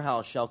left in your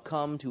house shall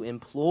come to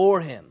implore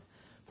him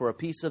for a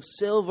piece of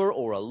silver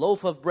or a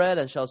loaf of bread,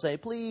 and shall say,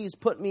 please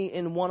put me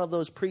in one of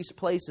those priest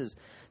places,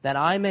 that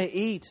I may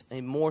eat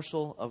a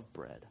morsel of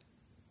bread.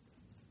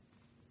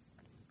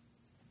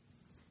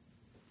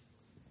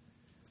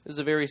 This is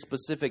a very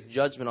specific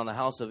judgment on the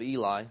house of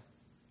Eli.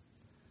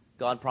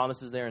 God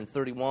promises there in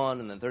 31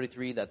 and then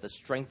 33 that the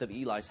strength of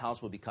Eli's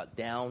house will be cut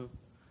down,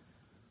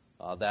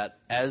 that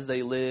as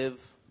they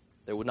live,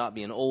 there would not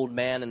be an old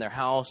man in their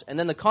house. And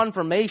then the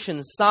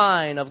confirmation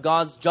sign of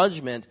God's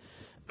judgment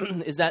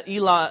is that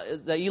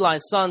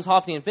Eli's sons,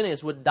 Hophni and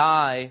Phinehas, would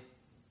die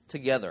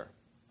together.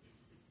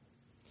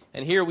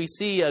 And here we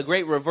see a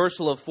great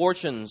reversal of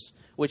fortunes,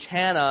 which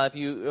Hannah, if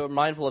you are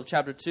mindful of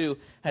chapter 2,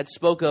 had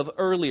spoke of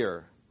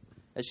earlier.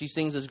 As she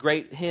sings this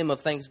great hymn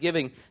of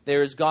thanksgiving,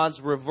 there is God's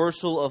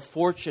reversal of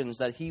fortunes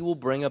that he will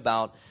bring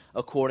about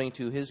according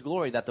to his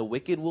glory, that the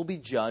wicked will be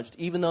judged,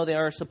 even though they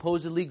are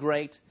supposedly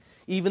great,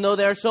 even though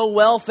they are so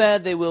well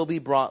fed, they will be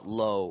brought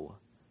low.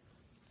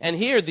 And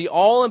here, the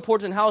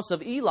all-important house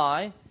of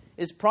Eli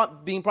is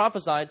being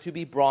prophesied to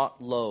be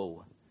brought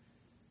low.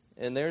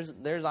 And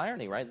there's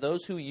irony, right?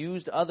 Those who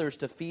used others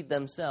to feed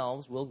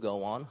themselves will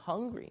go on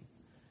hungry.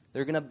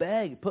 They're going to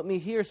beg, put me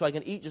here so I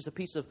can eat just a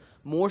piece of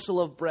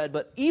morsel of bread.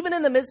 But even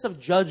in the midst of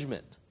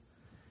judgment,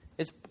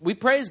 We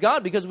praise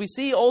God because we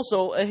see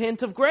also a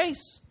hint of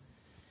grace.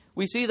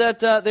 We see that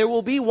there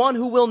will be one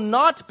who will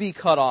not be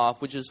cut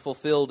off, which is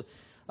fulfilled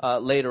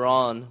later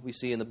on. We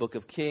see in the book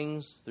of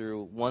Kings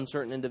through one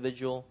certain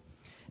individual.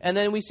 And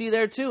then we see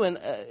there too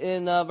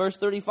in verse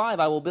 35,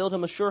 I will build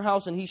him a sure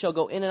house, and he shall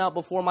go in and out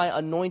before my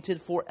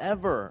anointed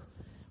forever.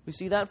 We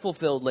see that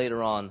fulfilled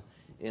later on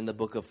in the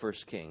book of 1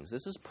 Kings.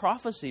 This is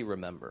prophecy,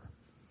 remember.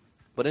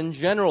 But in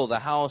general, the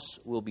house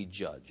will be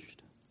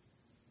judged.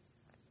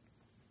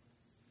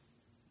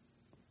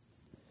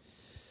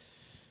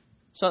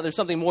 So there's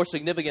something more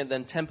significant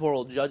than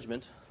temporal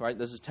judgment, right?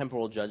 This is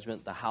temporal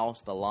judgment, the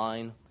house, the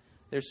line.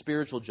 There's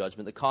spiritual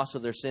judgment. The cost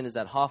of their sin is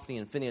that Hophni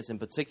and Phinehas in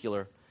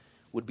particular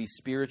would be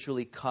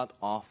spiritually cut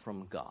off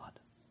from God.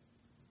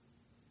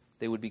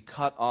 They would be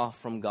cut off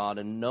from God,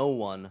 and no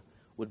one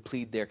would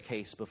plead their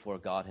case before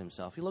God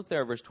himself. You look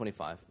there at verse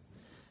 25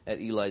 at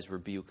Eli's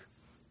rebuke.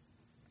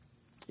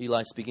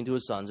 Eli speaking to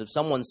his sons, if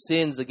someone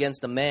sins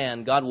against a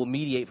man, God will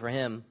mediate for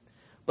him.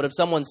 But if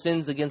someone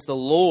sins against the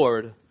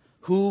Lord,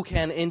 who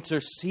can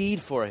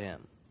intercede for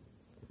him?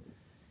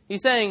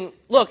 He's saying,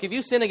 look, if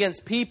you sin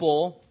against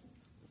people,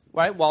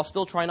 right, while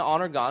still trying to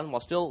honor God,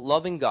 while still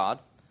loving God,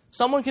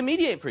 someone can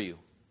mediate for you.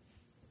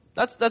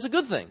 That's a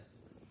good thing.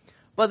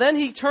 But then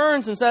he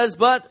turns and says,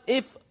 but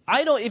if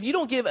you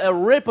don't give a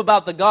rip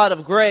about the God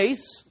of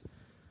grace,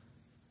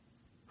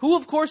 who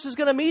of course is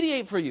going to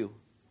mediate for you?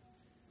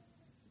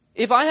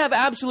 If I have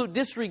absolute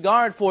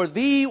disregard for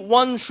the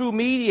one true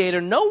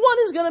mediator, no one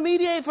is going to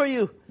mediate for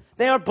you.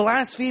 They are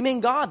blaspheming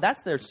God.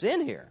 That's their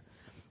sin here.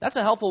 That's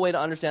a helpful way to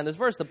understand this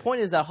verse. The point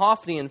is that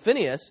Hophni and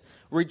Phinehas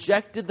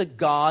rejected the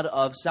God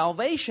of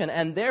salvation,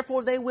 and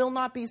therefore they will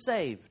not be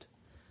saved.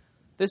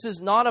 This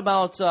is not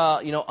about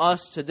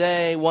us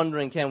today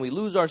wondering, can we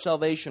lose our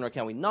salvation or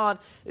can we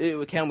not?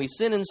 Can we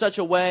sin in such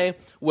a way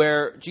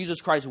where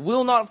Jesus Christ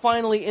will not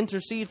finally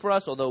intercede for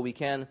us? Although we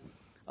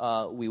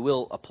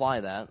will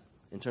apply that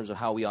in terms of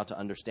how we ought to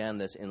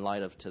understand this in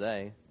light of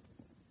today.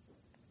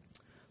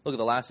 Look at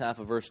the last half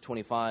of verse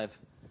 25.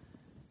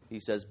 He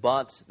says,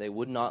 but they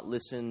would not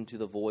listen to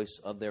the voice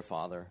of their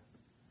father,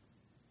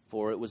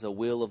 for it was the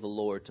will of the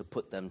Lord to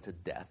put them to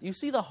death. You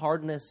see the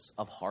hardness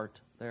of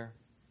heart there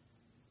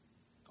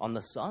on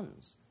the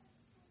sons.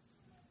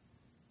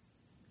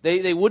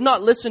 They would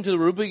not listen to the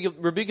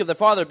rebuke of their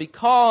father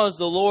because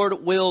the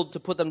Lord willed to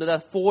put them to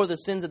death for the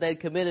sins that they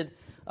had committed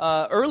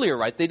earlier,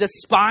 right? They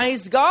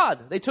despised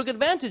God. They took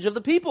advantage of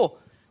the people.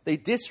 They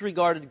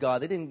disregarded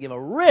God. They didn't give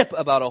a rip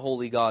about a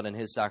holy God and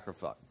his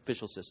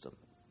sacrificial system.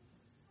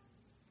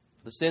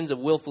 The sins of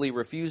willfully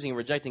refusing and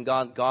rejecting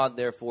God, God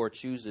therefore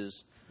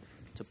chooses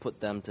to put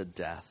them to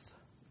death.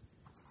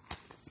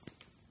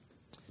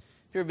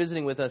 If you're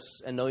visiting with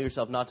us and know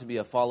yourself not to be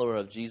a follower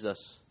of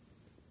Jesus,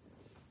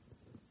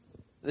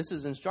 this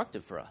is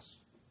instructive for us.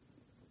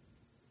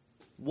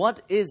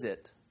 What is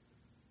it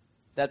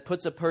that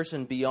puts a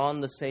person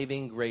beyond the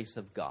saving grace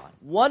of God?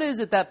 What is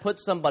it that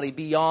puts somebody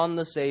beyond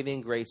the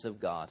saving grace of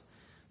God?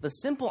 The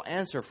simple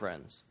answer,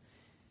 friends,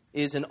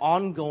 is an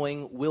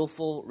ongoing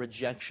willful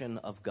rejection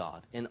of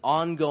God. An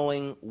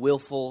ongoing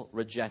willful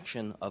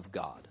rejection of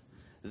God.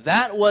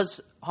 That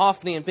was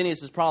Hophni and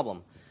Phinehas'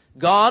 problem.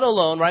 God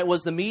alone, right,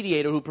 was the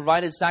mediator who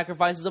provided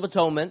sacrifices of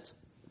atonement.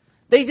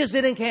 They just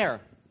didn't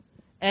care.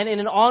 And in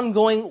an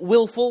ongoing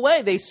willful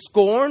way, they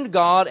scorned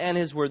God and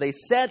his word. They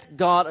set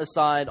God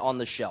aside on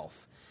the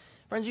shelf.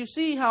 Friends, you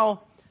see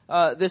how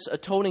this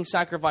atoning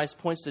sacrifice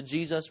points to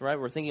Jesus, right?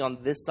 We're thinking on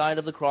this side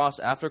of the cross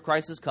after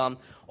Christ has come.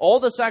 All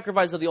the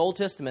sacrifices of the Old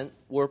Testament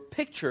were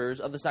pictures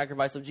of the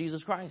sacrifice of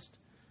Jesus Christ.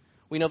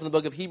 We know from the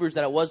book of Hebrews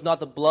that it was not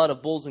the blood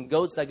of bulls and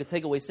goats that could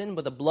take away sin,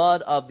 but the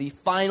blood of the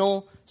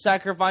final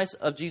sacrifice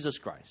of Jesus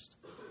Christ.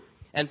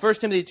 And 1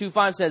 Timothy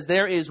 2:5 says,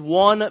 there is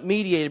one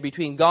mediator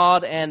between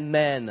God and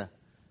men,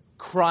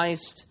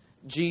 Christ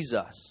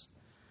Jesus.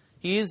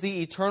 He is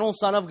the eternal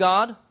Son of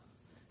God,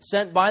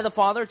 sent by the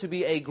Father to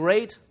be a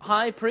great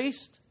high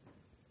priest,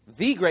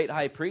 the great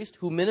high priest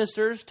who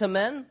ministers to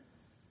men.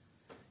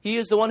 He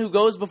is the one who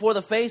goes before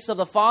the face of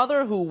the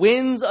Father, who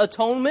wins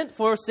atonement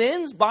for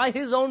sins by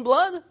his own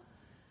blood.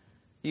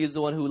 He is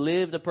the one who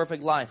lived a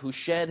perfect life, who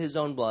shed his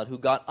own blood, who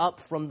got up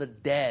from the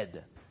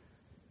dead,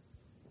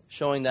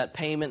 showing that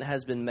payment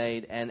has been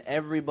made, and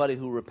everybody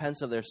who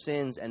repents of their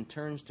sins and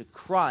turns to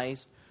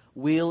Christ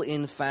will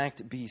in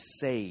fact be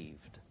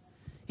saved.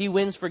 He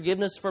wins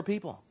forgiveness for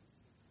people.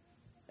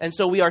 And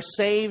so we are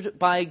saved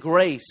by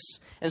grace.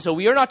 And so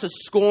we are not to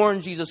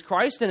scorn Jesus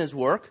Christ and his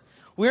work.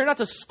 We are not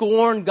to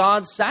scorn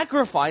God's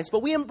sacrifice,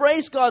 but we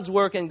embrace God's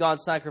work and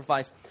God's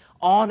sacrifice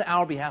on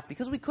our behalf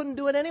because we couldn't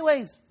do it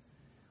anyways.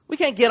 We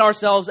can't get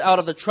ourselves out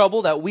of the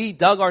trouble that we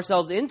dug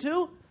ourselves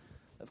into.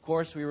 Of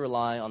course, we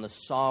rely on the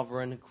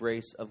sovereign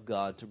grace of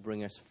God to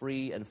bring us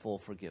free and full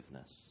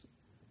forgiveness.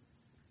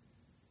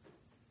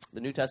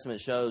 The New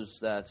Testament shows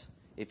that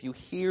if you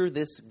hear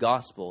this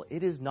gospel,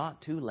 it is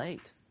not too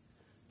late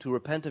to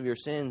repent of your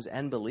sins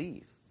and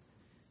believe.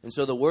 And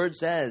so the word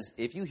says,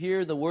 if you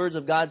hear the words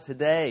of God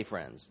today,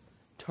 friends,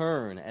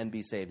 turn and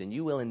be saved, and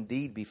you will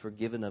indeed be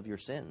forgiven of your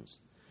sins.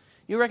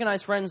 You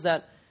recognize, friends,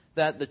 that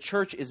that the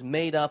church is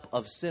made up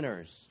of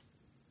sinners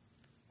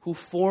who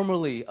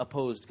formerly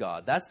opposed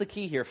God. That's the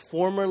key here.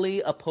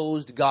 Formerly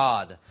opposed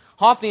God.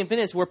 Hophni and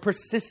Phinehas were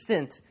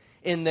persistent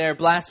in their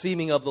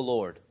blaspheming of the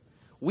Lord.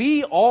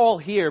 We all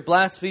here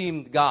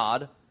blasphemed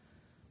God.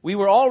 We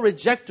were all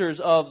rejectors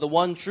of the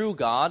one true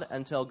God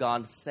until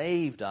God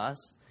saved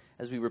us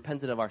as we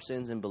repented of our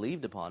sins and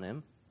believed upon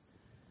Him.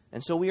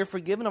 And so we are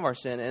forgiven of our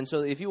sin. And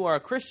so if you are a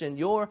Christian,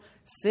 your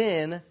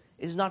sin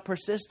is not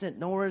persistent,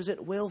 nor is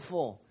it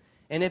willful.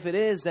 And if it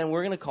is, then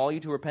we're going to call you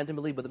to repent and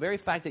believe. But the very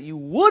fact that you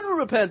would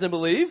repent and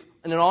believe,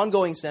 in an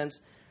ongoing sense,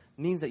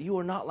 means that you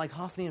are not like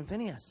Hophni and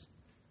Phinehas.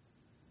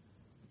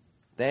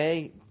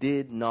 They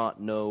did not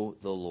know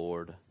the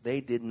Lord.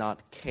 They did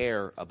not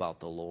care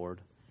about the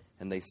Lord.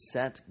 And they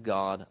set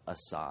God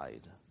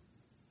aside.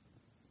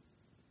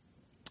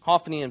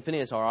 Hophni and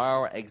Phinehas are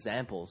our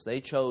examples.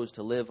 They chose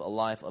to live a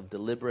life of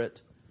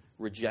deliberate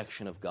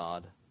rejection of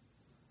God.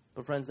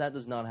 But friends, that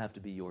does not have to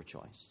be your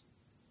choice.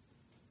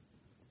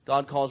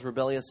 God calls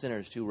rebellious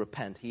sinners to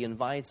repent. He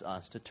invites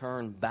us to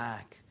turn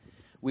back.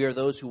 We are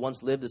those who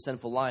once lived a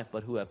sinful life,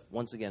 but who have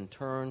once again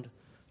turned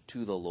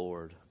to the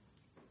Lord.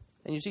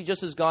 And you see,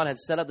 just as God had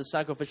set up the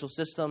sacrificial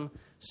system,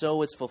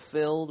 so it's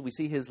fulfilled. We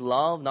see His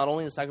love, not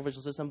only in the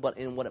sacrificial system, but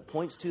in what it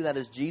points to, that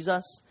is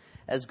Jesus.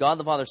 As God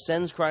the Father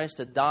sends Christ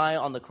to die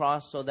on the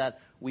cross so that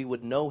we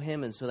would know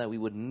Him and so that we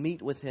would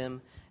meet with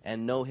Him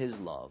and know His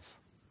love,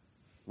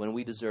 when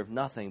we deserve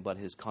nothing but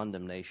His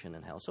condemnation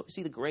in hell. So we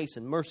see the grace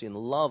and mercy and the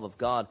love of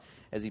God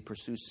as He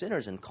pursues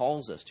sinners and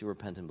calls us to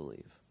repent and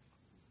believe.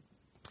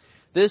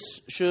 This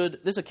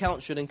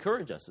account should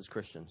encourage us as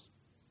Christians.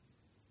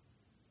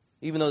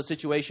 Even though the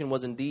situation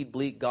was indeed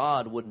bleak,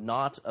 God would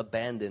not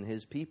abandon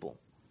His people.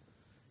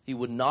 He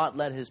would not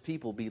let His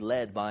people be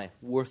led by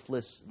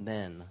worthless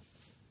men.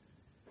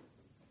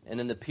 And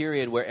in the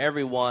period where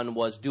everyone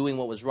was doing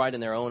what was right in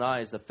their own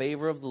eyes, the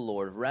favor of the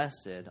Lord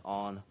rested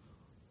on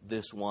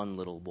this one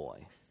little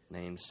boy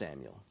named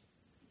Samuel.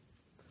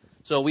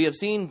 So we have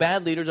seen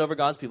bad leaders over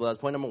God's people. That's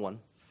point number one.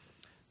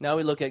 Now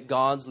we look at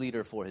God's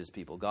leader for His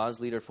people. God's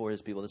leader for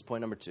His people. That's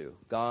point number two.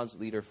 God's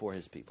leader for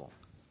His people.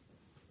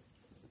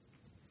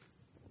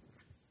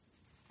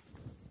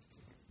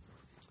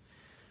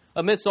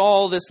 Amidst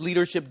all this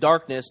leadership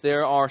darkness,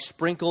 there are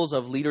sprinkles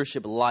of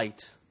leadership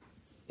light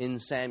in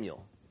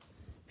Samuel.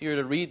 If you were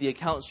to read the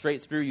account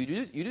straight through,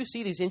 you do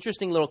see these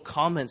interesting little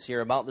comments here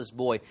about this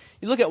boy.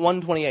 You look at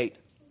 128.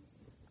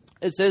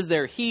 It says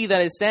there, he,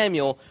 that is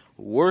Samuel,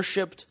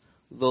 worshipped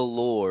the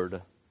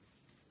Lord.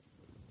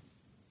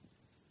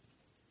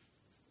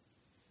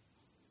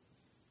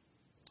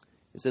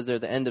 It says there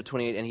at the end of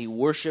 28, and he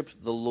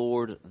worshipped the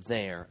Lord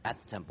there at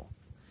the temple.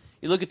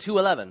 You look at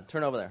 2:11.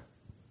 Turn over there.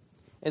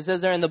 It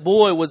says there, and the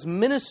boy was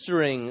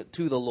ministering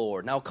to the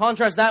Lord. Now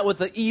contrast that with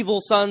the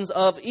evil sons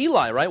of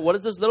Eli, right? What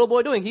is this little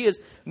boy doing? He is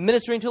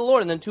ministering to the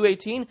Lord. And then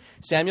 2:18,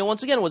 Samuel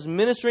once again was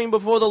ministering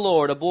before the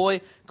Lord, a boy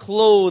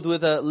clothed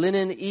with a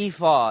linen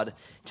ephod.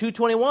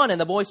 2:21,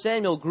 and the boy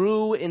Samuel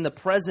grew in the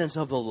presence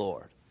of the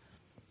Lord.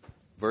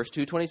 Verse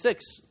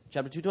 2:26,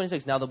 chapter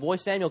 2:26, now the boy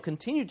Samuel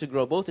continued to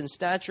grow both in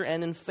stature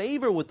and in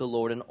favor with the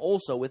Lord and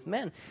also with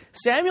men.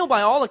 Samuel,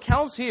 by all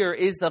accounts here,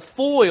 is the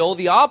foil,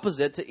 the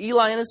opposite to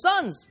Eli and his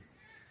sons.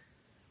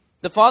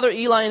 The father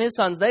Eli and his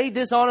sons, they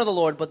dishonor the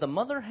Lord, but the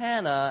mother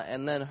Hannah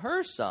and then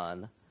her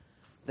son,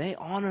 they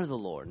honor the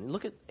Lord. And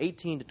look at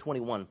 18 to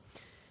 21.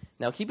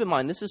 Now keep in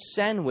mind, this is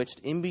sandwiched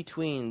in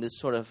between this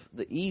sort of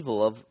the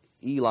evil of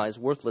Eli's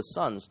worthless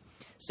sons.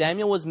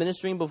 Samuel was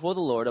ministering before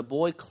the Lord, a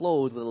boy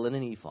clothed with a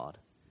linen ephod.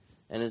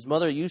 And his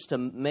mother used to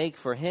make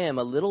for him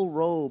a little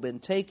robe and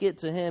take it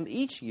to him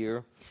each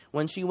year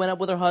when she went up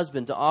with her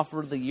husband to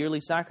offer the yearly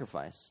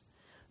sacrifice.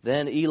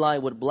 Then Eli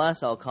would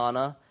bless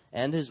Elkanah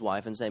and his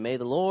wife, and say, may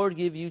the Lord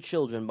give you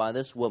children by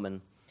this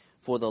woman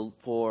for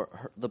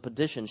the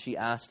petition she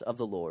asked of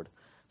the Lord.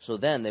 So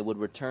then they would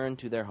return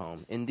to their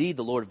home. Indeed,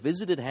 the Lord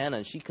visited Hannah,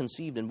 and she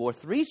conceived and bore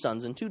 3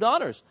 sons and 2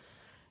 daughters.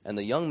 And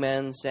the young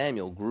man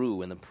Samuel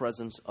grew in the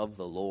presence of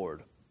the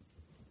Lord.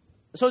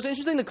 So it's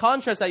interesting the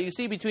contrast that you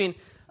see between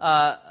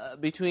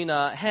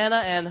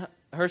Hannah and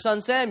her son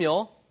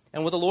Samuel,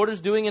 and what the Lord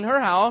is doing in her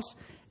house,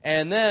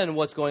 and then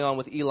what's going on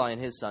with Eli and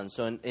his sons.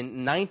 So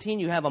in 19,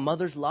 you have a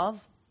mother's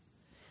love.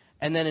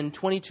 And then in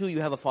 22,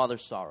 you have a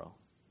father's sorrow.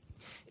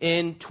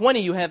 In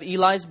 20, you have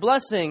Eli's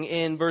blessing.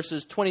 In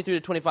verses 23 to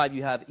 25,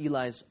 you have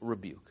Eli's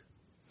rebuke.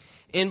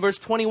 In verse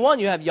 21,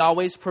 you have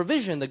Yahweh's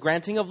provision, the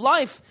granting of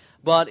life.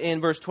 But in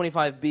verse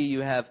 25b,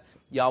 you have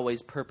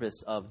Yahweh's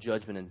purpose of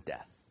judgment and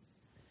death.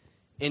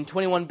 In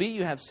 21b,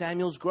 you have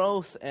Samuel's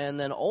growth. And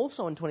then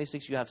also in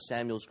 26, you have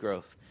Samuel's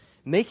growth.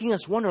 Making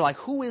us wonder, like,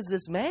 who is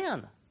this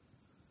man?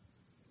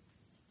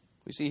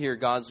 We see here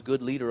God's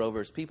good leader over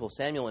his people.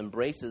 Samuel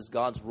embraces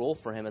God's role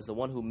for him as the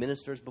one who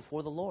ministers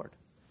before the Lord.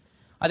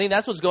 I think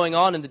that's what's going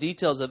on in the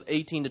details of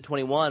 18 to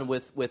 21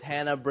 with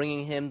Hannah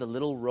bringing him the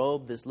little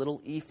robe, this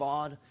little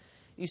ephod.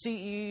 You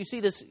see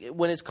this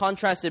when it's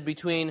contrasted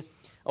between,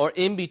 or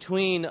in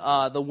between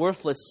the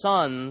worthless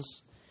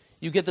sons.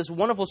 You get this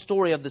wonderful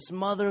story of this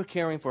mother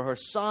caring for her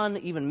son,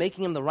 even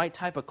making him the right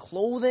type of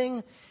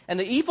clothing. And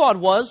the ephod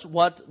was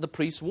what the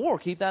priests wore.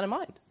 Keep that in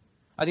mind.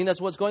 I think that's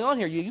what's going on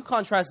here. You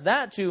contrast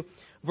that to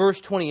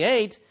verse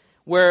 28,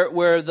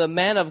 where the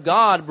man of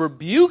God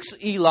rebukes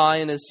Eli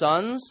and his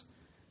sons,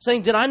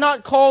 saying, did I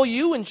not call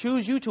you and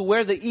choose you to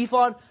wear the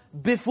ephod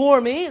before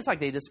me? It's like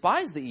they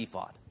despise the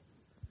ephod.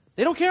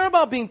 They don't care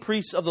about being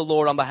priests of the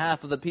Lord on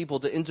behalf of the people,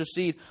 to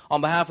intercede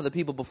on behalf of the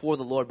people before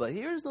the Lord. But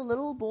here's the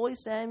little boy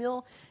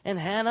Samuel and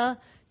Hannah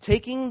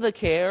taking the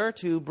care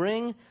to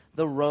bring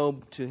the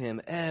robe to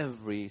him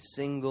every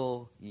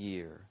single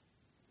year.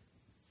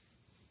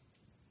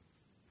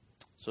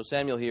 So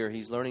Samuel here,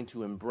 he's learning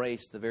to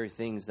embrace the very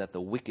things that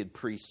the wicked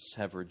priests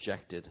have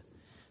rejected.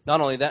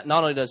 Not only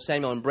does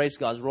Samuel embrace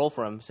God's role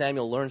for him,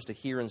 Samuel learns to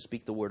hear and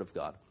speak the word of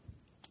God.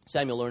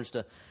 Samuel learns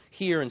to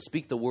hear and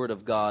speak the word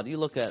of God. You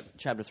look at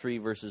chapter 3,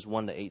 verses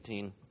 1 to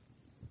 18.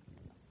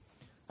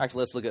 Actually,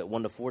 let's look at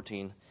 1 to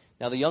 14.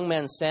 Now the young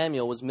man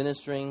Samuel was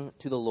ministering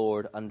to the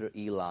Lord under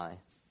Eli.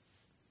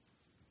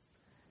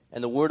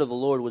 And the word of the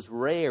Lord was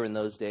rare in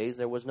those days.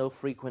 There was no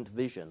frequent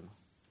vision.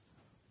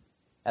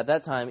 At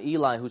that time,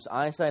 Eli, whose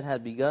eyesight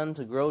had begun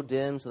to grow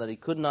dim so that he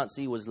could not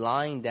see, was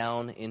lying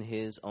down in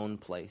his own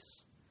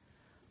place.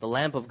 The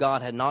lamp of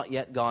God had not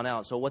yet gone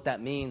out. So what that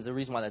means, the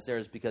reason why that's there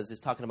is because it's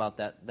talking about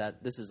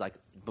that this is like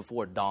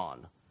before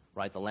dawn,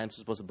 right? The lamp's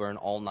supposed to burn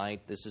all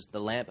night. The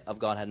lamp of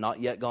God had not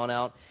yet gone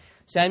out.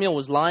 Samuel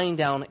was lying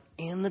down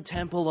in the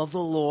temple of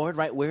the Lord,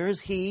 right? Where is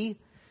he?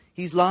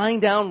 He's lying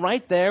down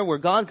right there where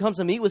God comes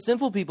to meet with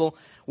sinful people,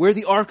 where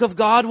the ark of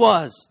God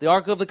was, the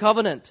ark of the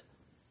covenant,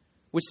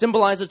 which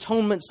symbolized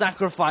atonement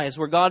sacrifice,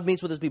 where God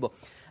meets with his people.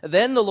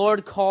 Then the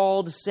Lord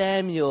called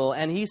Samuel,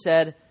 and he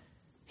said,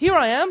 here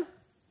I am.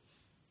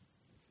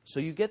 So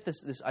you get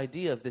this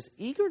idea of this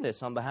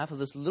eagerness on behalf of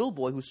this little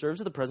boy who serves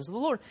in the presence of the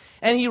Lord.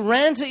 And he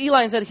ran to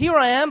Eli and said, here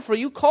I am, for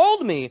you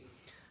called me.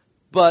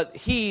 But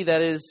he,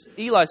 that is,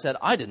 Eli said,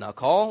 I did not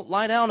call,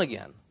 lie down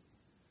again.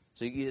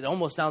 So it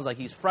almost sounds like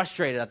he's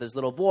frustrated at this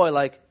little boy,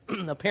 like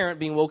a parent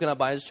being woken up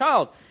by his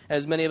child,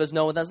 as many of us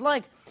know what that's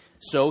like.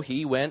 So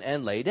he went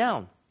and lay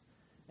down.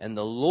 And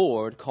the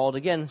Lord called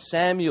again,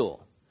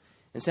 Samuel.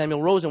 And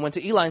Samuel rose and went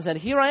to Eli and said,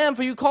 here I am,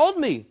 for you called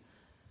me.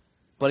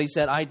 But he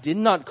said, I did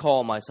not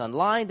call, my son.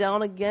 Lie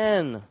down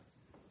again.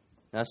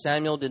 Now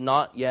Samuel did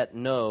not yet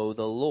know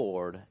the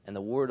Lord, and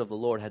the word of the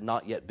Lord had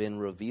not yet been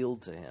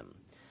revealed to him.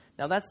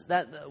 Now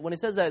when he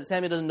says that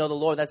Samuel doesn't know the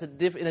Lord, that's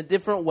in a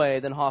different way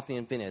than Hophni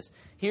and Phinehas.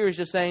 Here he's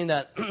just saying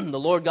that the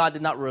Lord God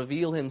did not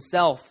reveal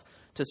himself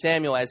to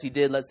Samuel as he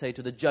did, let's say,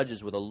 to the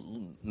judges, where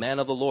the man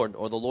of the Lord,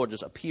 or the Lord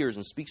just appears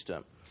and speaks to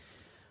him.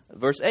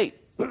 Verse 8,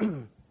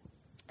 and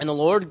the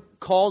Lord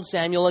called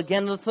Samuel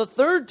again the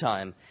third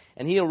time,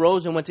 and he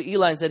arose and went to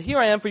Eli and said, here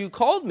I am, for you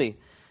called me.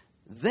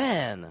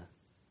 Then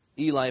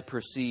Eli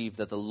perceived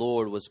that the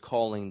Lord was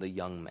calling the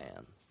young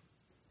man.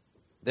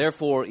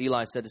 Therefore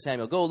Eli said to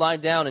Samuel, go lie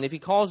down, and if he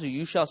calls you,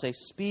 you shall say,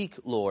 speak,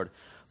 Lord,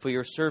 for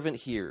your servant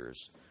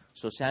hears.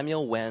 So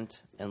Samuel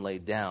went and lay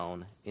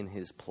down in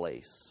his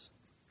place.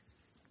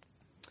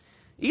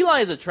 Eli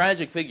is a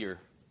tragic figure,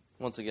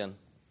 once again.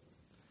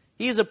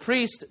 He is a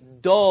priest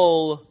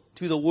dull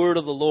to the word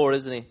of the Lord,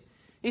 isn't he?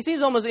 He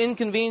seems almost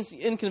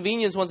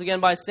inconvenienced once again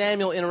by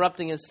Samuel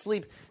interrupting his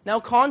sleep. Now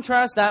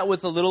contrast that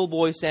with the little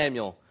boy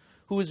Samuel,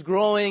 who is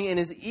growing in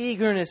his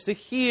eagerness to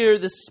hear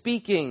the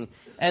speaking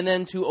and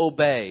then to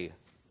obey.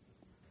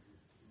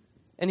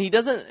 And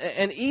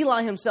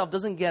Eli himself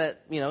doesn't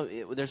get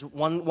it. There's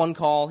one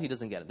call, he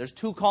doesn't get it. There's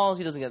 2 calls,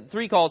 he doesn't get it.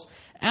 3 calls.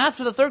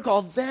 After the 3rd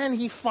call, then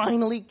he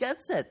finally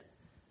gets it.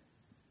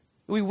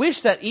 We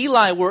wish that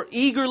Eli were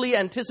eagerly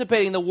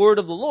anticipating the word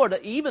of the Lord,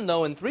 even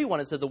though in 3:1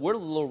 it said the word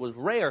of the Lord was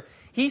rare.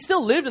 He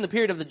still lived in the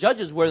period of the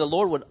judges where the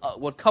Lord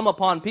would come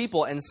upon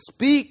people and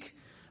speak.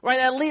 Right?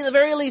 At the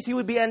very least, he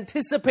would be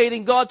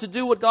anticipating God to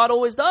do what God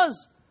always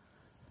does.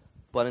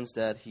 But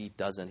instead, he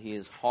doesn't. He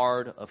is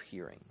hard of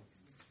hearing.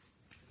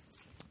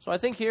 So I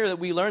think here that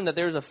we learn that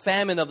there's a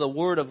famine of the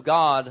word of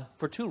God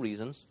for 2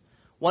 reasons.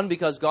 One,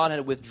 because God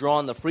had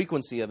withdrawn the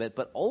frequency of it,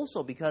 but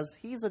also because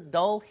he's a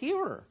dull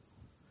hearer.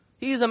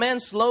 He is a man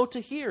slow to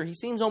hear. He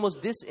seems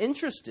almost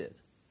disinterested.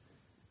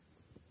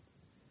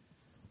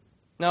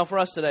 Now, for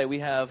us today, we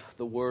have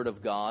the Word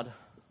of God.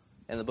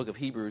 In the book of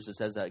Hebrews, it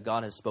says that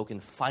God has spoken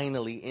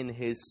finally in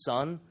His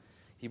Son.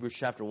 Hebrews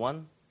chapter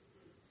 1.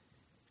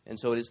 And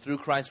so it is through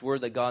Christ's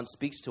Word that God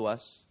speaks to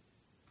us.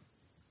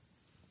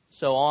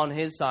 So on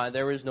His side,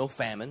 there is no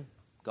famine.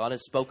 God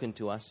has spoken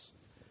to us.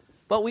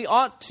 But we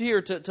ought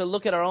here to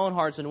look at our own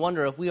hearts and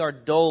wonder if we are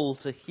dull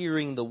to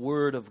hearing the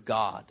Word of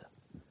God.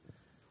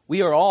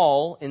 We are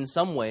all, in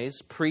some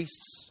ways,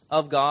 priests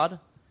of God.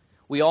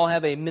 We all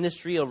have a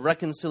ministry of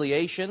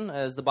reconciliation,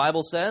 as the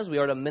Bible says. We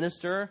are to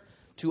minister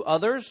to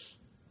others.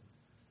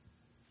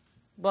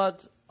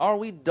 But are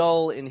we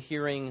dull in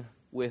hearing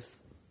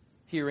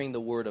the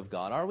Word of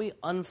God? Are we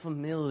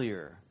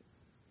unfamiliar,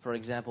 for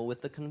example,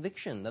 with the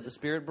conviction that the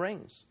Spirit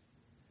brings?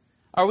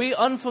 Are we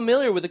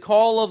unfamiliar with the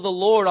call of the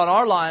Lord on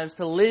our lives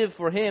to live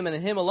for Him and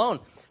Him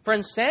alone?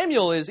 Friends,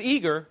 Samuel is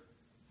eager.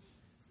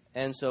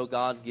 And so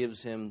God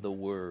gives him the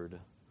word.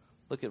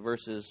 Look at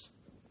verses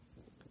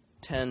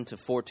 10 to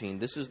 14.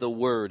 This is the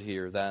word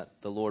here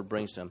that the Lord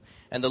brings to him.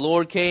 And the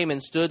Lord came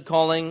and stood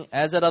calling,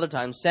 as at other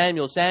times,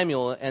 Samuel,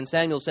 Samuel. And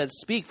Samuel said,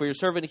 Speak, for your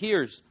servant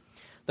hears.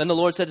 Then the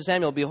Lord said to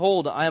Samuel,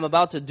 Behold, I am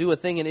about to do a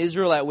thing in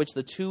Israel at which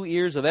the 2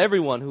 ears of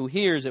everyone who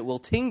hears it will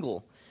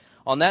tingle.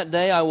 On that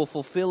day I will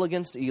fulfill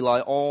against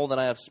Eli all that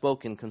I have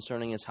spoken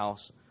concerning his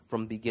house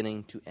from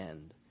beginning to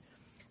end.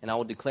 And I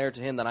will declare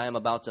to him that I am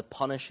about to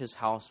punish his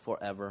house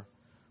forever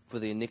for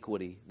the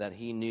iniquity that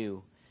he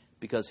knew,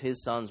 because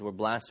his sons were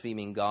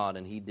blaspheming God,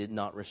 and he did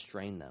not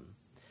restrain them.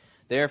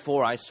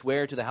 Therefore I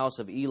swear to the house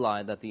of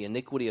Eli that the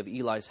iniquity of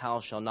Eli's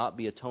house shall not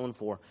be atoned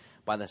for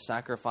by the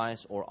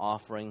sacrifice or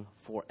offering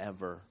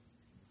forever.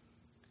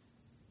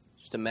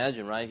 Just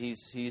imagine, right?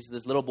 He's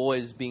this little boy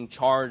is being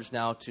charged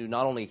now to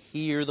not only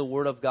hear the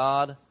word of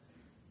God,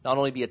 not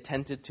only be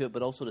attentive to it,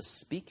 but also to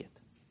speak it.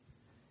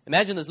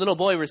 Imagine this little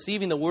boy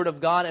receiving the word of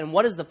God, and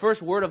what is the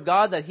first word of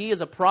God that he as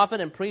a prophet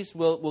and priest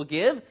will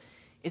give?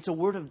 It's a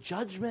word of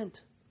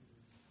judgment.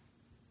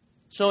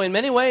 So in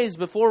many ways,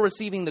 before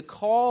receiving the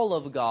call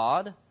of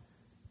God,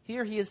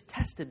 here he is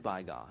tested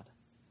by God.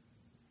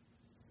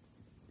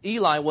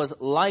 Eli was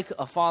like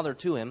a father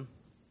to him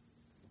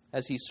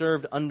as he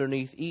served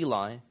underneath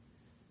Eli.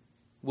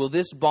 Will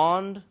this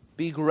bond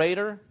be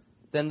greater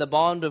than the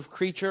bond of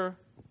creator?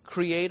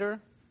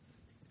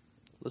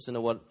 Listen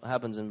to what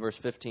happens in verse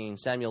 15.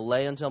 Samuel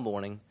lay until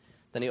morning.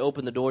 Then he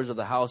opened the doors of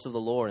the house of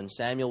the Lord, and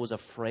Samuel was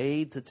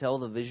afraid to tell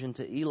the vision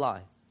to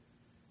Eli.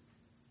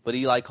 But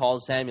Eli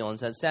called Samuel and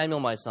said, Samuel,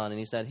 my son. And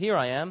he said, Here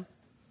I am.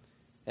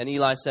 And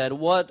Eli said,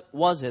 What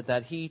was it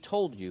that he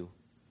told you?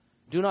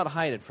 Do not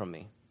hide it from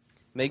me.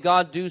 May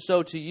God do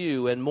so to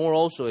you, and more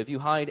also, if you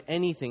hide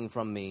anything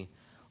from me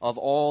of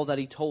all that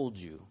he told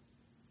you.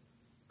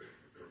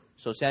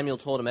 So Samuel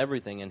told him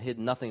everything and hid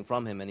nothing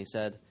from him. And he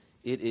said,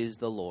 It is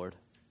the Lord.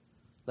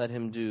 Let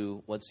him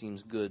do what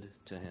seems good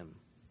to him.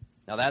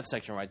 Now that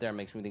section right there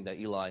makes me think that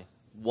Eli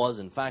was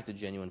in fact a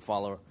genuine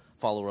follower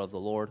of the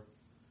Lord.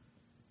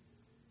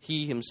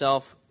 He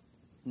himself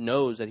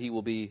knows that he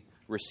will be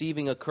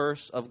receiving a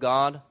curse of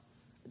God,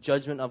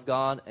 judgment of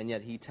God, and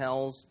yet he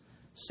tells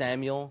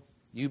Samuel,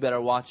 you better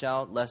watch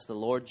out lest the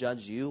Lord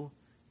judge you.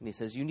 And he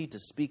says, you need to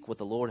speak what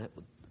the Lord,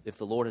 if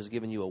the Lord has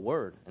given you a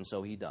word. And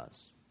so he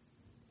does.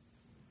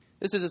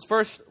 This is his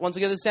first, once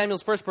again, this is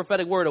Samuel's first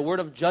prophetic word, a word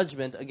of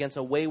judgment against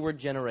a wayward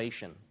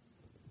generation.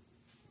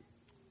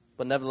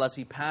 But nevertheless,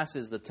 he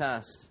passes the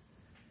test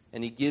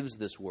and he gives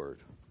this word.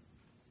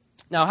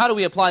 Now, how do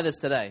we apply this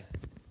today?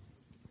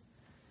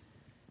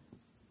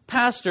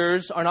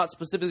 Pastors are not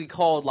specifically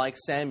called like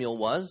Samuel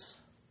was,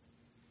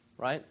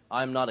 right?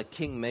 I'm not a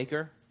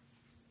kingmaker.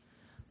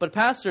 But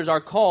pastors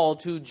are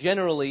called to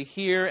generally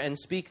hear and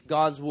speak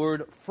God's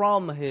word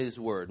from his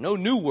word. No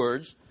new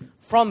words,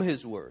 from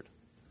his word.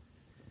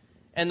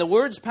 And the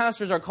words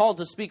pastors are called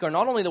to speak are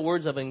not only the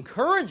words of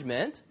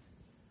encouragement,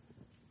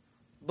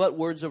 but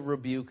words of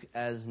rebuke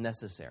as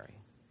necessary.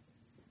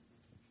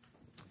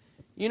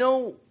 You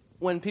know,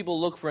 when people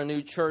look for a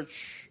new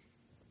church,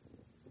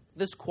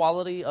 this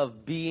quality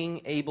of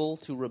being able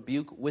to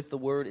rebuke with the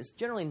word is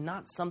generally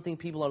not something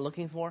people are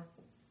looking for.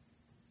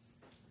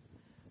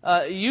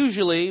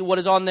 Usually, what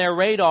is on their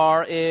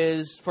radar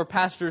is for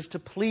pastors to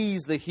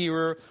please the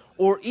hearer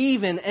or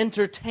even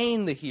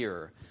entertain the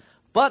hearer.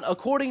 But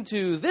according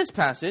to this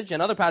passage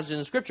and other passages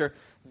in Scripture,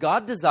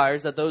 God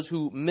desires that those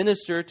who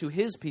minister to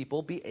his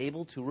people be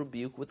able to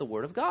rebuke with the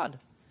word of God.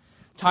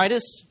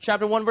 Titus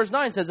chapter 1 verse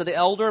 9 says that the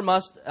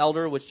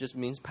elder, which just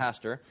means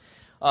pastor,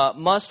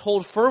 must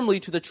hold firmly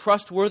to the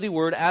trustworthy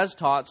word as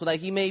taught, so that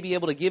he may be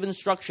able to give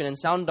instruction in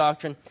sound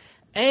doctrine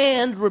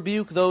and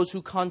rebuke those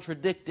who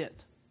contradict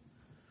it.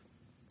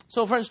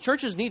 So friends,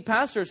 churches need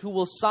pastors who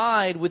will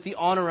side with the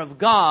honor of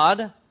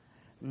God,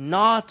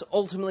 not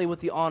ultimately with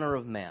the honor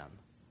of man.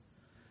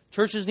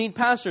 Churches need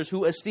pastors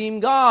who esteem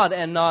God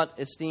and not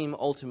esteem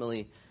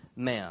ultimately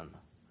man.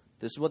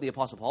 This is what the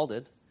Apostle Paul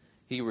did.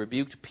 He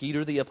rebuked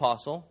Peter the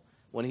Apostle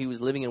when he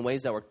was living in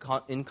ways that were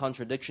in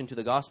contradiction to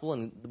the gospel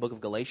in the book of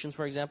Galatians,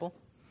 for example.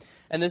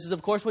 And this is,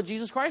 of course, what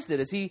Jesus Christ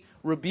did, is he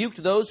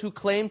rebuked those who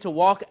claimed to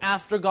walk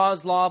after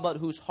God's law, but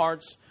whose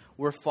hearts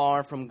were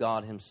far from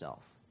God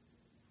himself.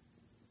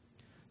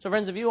 So,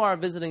 friends, if you are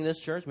visiting this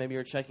church, maybe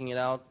you're checking it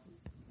out,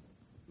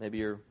 maybe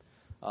you're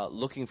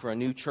looking for a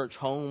new church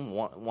home,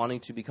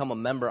 wanting to become a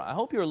member, I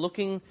hope you're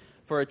looking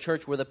for a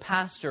church where the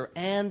pastor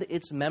and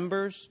its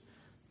members,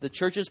 the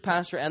church's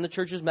pastor and the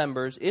church's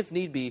members, if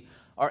need be,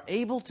 are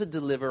able to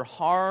deliver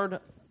hard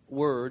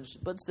words,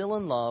 but still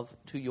in love,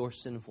 to your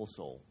sinful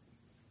soul.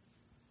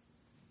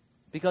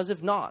 Because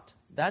if not,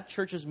 that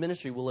church's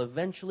ministry will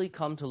eventually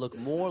come to look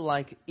more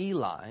like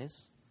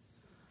Eli's,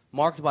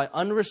 marked by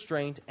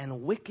unrestraint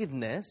and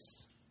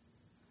wickedness,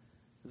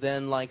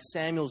 than like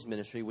Samuel's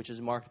ministry, which is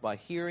marked by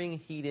hearing,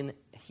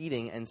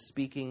 heeding, and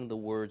speaking the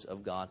words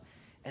of God.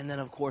 And then,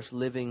 of course,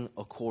 living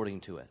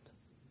according to it.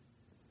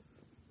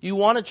 You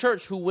want a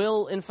church who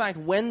will, in fact,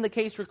 when the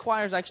case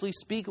requires, actually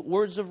speak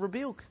words of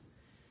rebuke.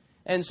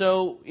 And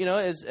so,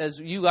 as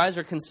you guys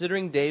are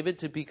considering David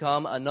to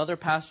become another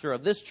pastor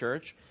of this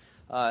church,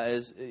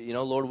 as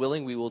Lord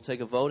willing, we will take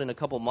a vote in a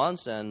couple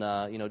months, and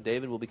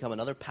David will become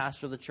another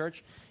pastor of the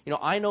church.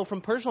 I know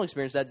from personal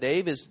experience that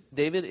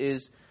David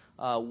is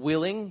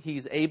willing,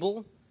 he's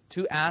able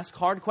to ask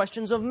hard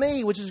questions of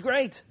me, which is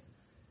great.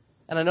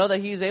 And I know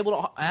that he's able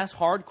to ask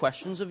hard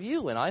questions of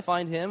you, and I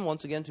find him,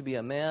 once again, to be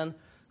a man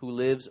who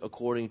lives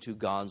according to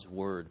God's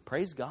word.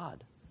 Praise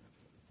God.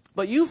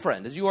 But you,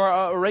 friend, as you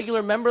are a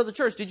regular member of the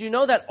church, did you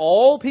know that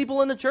all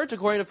people in the church,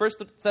 according to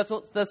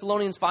 1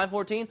 Thessalonians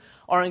 5:14,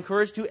 are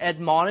encouraged to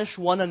admonish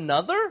one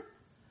another,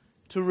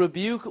 to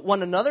rebuke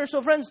one another?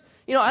 So, friends,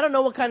 I don't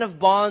know what kind of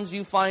bonds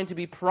you find to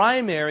be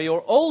primary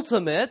or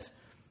ultimate,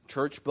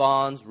 church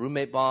bonds,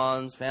 roommate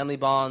bonds, family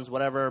bonds,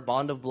 whatever,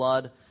 bond of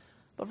blood.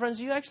 But, friends,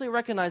 you actually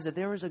recognize that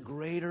there is a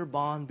greater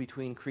bond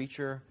between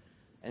creature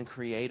and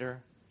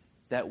creator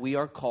that we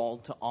are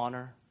called to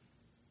honor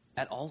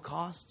at all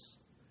costs.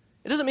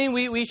 It doesn't mean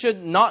we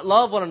should not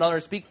love one another,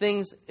 speak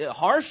things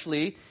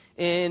harshly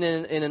in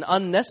an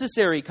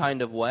unnecessary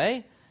kind of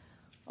way,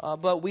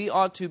 but we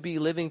ought to be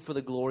living for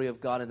the glory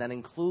of God, and that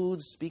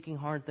includes speaking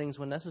hard things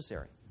when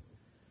necessary.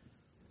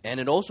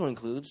 And it also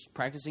includes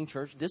practicing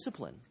church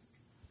discipline,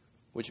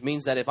 which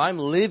means that if I'm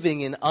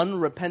living in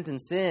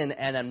unrepentant sin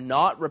and am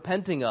not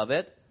repenting of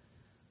it,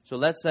 so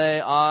let's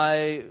say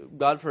I,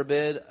 God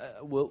forbid,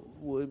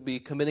 would be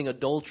committing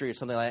adultery or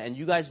something like that, and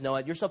you guys know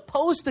it. You're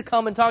supposed to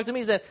come and talk to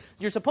me.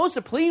 You're supposed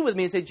to plead with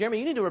me and say, Jeremy,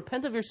 you need to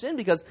repent of your sin,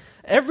 because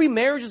every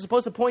marriage is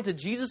supposed to point to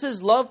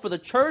Jesus' love for the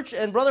church.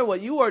 And brother,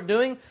 what you are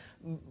doing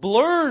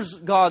blurs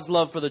God's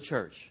love for the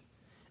church.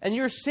 And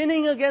you're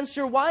sinning against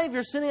your wife.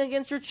 You're sinning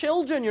against your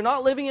children. You're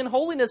not living in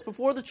holiness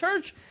before the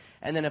church.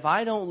 And then if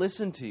I don't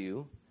listen to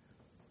you,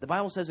 the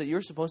Bible says that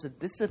you're supposed to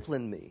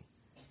discipline me.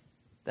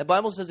 The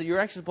Bible says that you're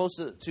actually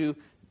supposed to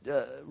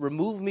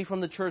remove me from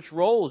the church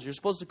rolls. You're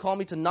supposed to call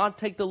me to not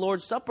take the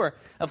Lord's Supper.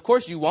 Of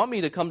course, you want me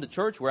to come to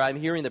church where I'm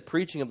hearing the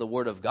preaching of the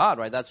Word of God,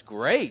 right? That's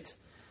great.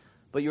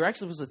 But you're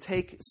actually supposed to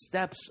take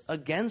steps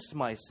against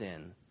my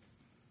sin.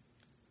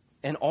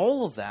 And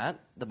all of that,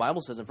 the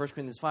Bible says in 1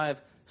 Corinthians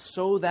 5,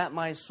 so that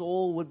my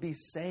soul would be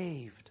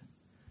saved.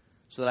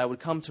 So that I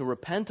would come to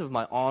repent of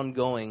my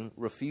ongoing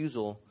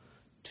refusal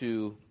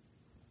to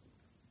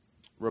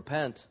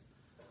repent,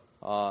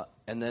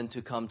 and then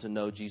to come to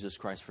know Jesus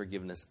Christ's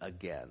forgiveness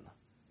again.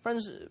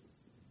 Friends,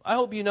 I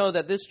hope you know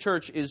that this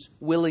church is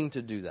willing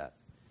to do that.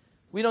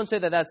 We don't say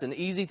that that's an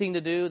easy thing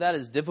to do. That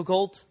is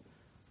difficult.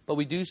 But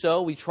we do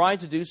so. We try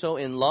to do so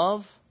in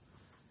love.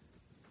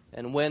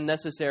 And when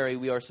necessary,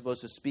 we are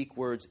supposed to speak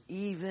words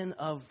even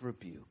of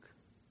rebuke.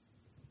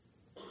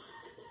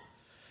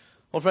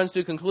 Well, friends,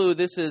 to conclude,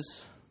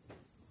 this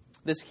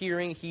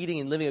hearing, heeding,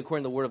 and living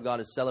according to the Word of God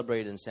is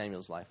celebrated in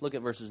Samuel's life. Look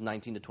at verses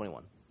 19 to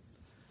 21.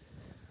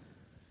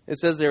 It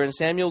says there, and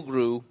Samuel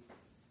grew,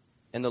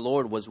 and the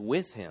Lord was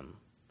with him,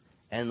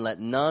 and let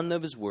none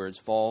of his words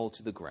fall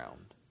to the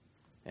ground.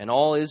 And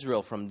all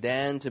Israel from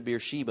Dan to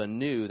Beersheba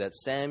knew that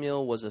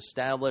Samuel was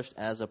established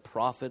as a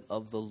prophet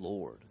of the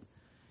Lord.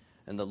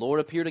 And the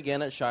Lord appeared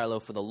again at Shiloh,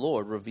 for the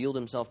Lord revealed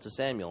himself to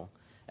Samuel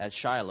at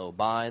Shiloh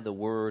by the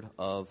word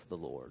of the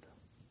Lord.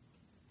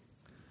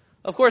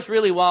 Of course,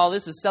 really, while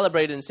this is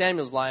celebrated in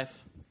Samuel's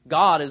life,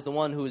 God is the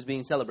one who is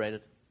being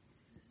celebrated.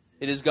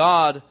 It is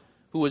God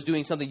who was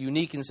doing something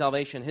unique in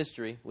salvation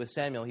history with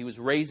Samuel. He was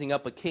raising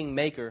up a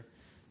king-maker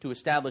to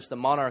establish the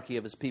monarchy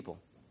of his people.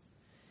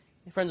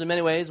 And friends, in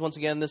many ways, once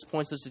again, this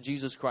points us to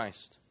Jesus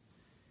Christ,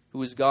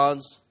 who is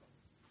God's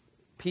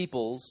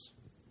people's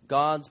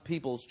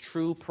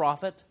true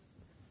prophet.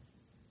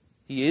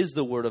 He is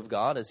the Word of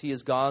God, as he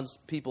is God's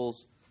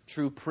people's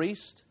true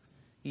priest.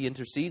 He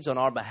intercedes on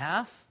our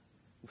behalf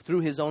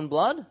through his own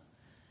blood,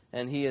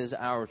 and he is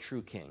our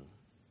true king.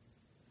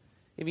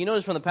 If you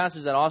notice from the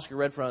passage that Oscar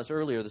read for us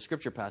earlier, the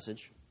scripture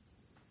passage,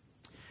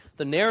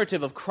 the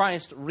narrative of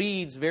Christ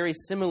reads very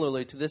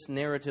similarly to this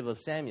narrative of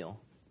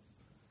Samuel.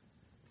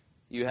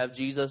 You have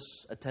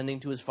Jesus attending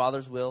to his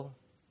Father's will,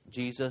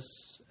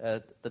 Jesus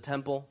at the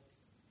temple,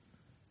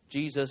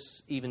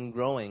 Jesus even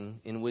growing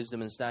in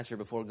wisdom and stature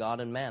before God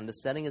and man. The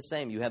setting is the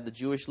same. You have the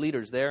Jewish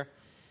leaders there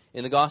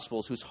in the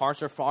Gospels whose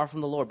hearts are far from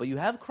the Lord, but you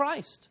have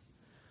Christ,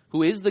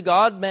 who is the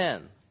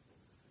God-man,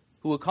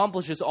 who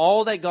accomplishes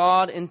all that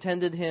God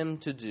intended him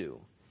to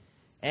do,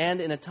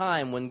 and in a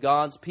time when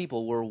God's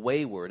people were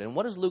wayward. And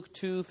what does Luke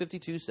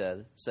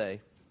 2:52 say?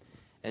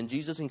 And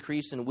Jesus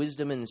increased in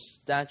wisdom and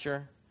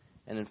stature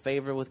and in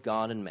favor with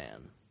God and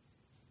man.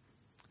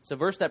 It's a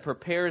verse that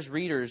prepares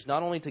readers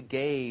not only to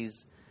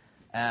gaze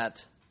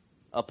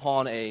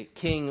upon a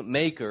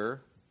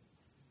king-maker,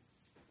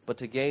 but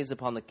to gaze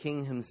upon the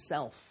king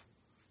himself,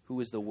 who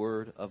is the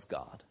Word of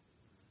God.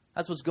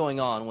 That's what's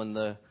going on when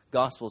the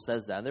Gospel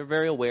says that. They're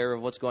very aware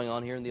of what's going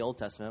on here in the Old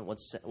Testament,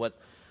 what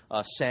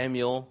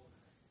Samuel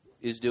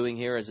is doing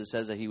here, as it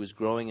says that he was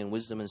growing in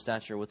wisdom and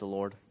stature with the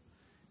Lord.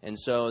 And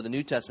so the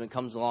New Testament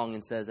comes along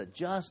and says that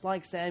just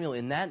like Samuel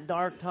in that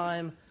dark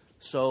time,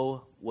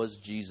 so was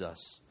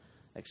Jesus,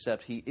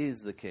 except he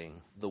is the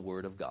King, the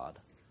Word of God,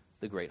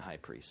 the great high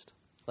priest.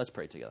 Let's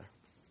pray together.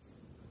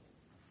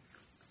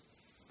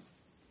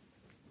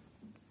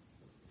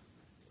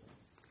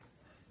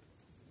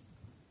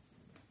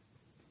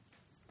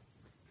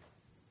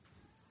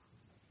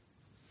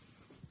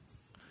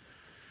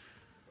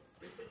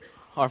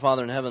 Our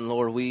Father in heaven,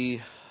 Lord,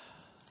 we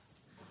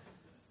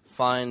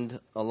find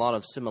a lot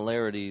of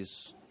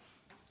similarities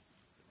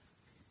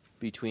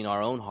between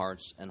our own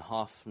hearts and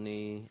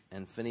Hophni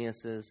and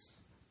Phinehas's.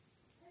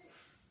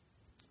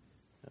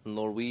 And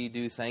Lord, we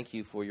do thank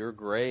you for your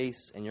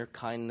grace and your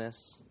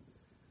kindness,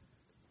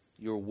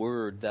 your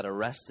word that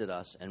arrested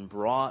us and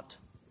brought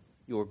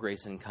your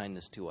grace and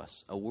kindness to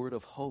us, a word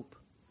of hope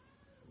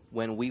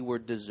when we were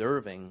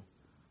deserving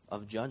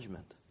of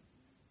judgment.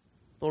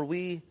 Lord,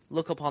 we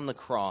look upon the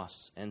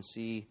cross and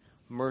see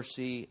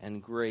mercy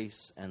and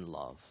grace and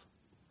love.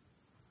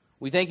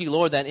 We thank you,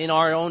 Lord, that in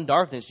our own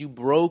darkness you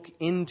broke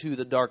into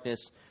the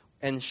darkness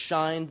and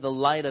shined the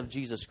light of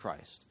Jesus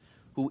Christ,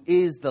 who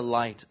is the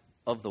light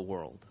of the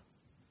world.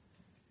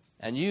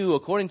 And you,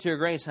 according to your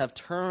grace, have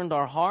turned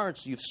our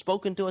hearts. You've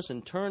spoken to us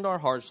and turned our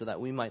hearts so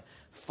that we might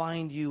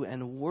find you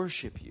and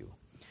worship you.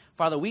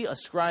 Father, we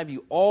ascribe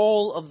you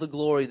all of the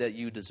glory that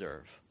you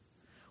deserve.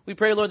 We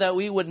pray, Lord, that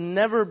we would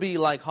never be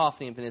like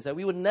Hophni and Phinehas, that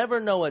we would never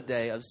know a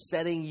day of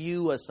setting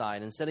you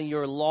aside and setting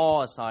your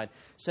law aside,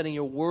 setting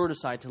your word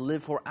aside to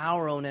live for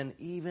our own end,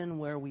 even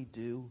where we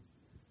do.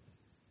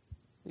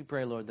 We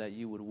pray, Lord, that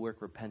you would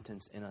work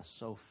repentance in us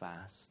so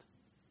fast.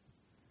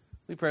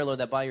 We pray, Lord,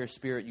 that by your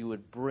Spirit you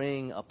would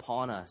bring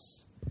upon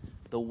us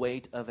the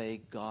weight of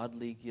a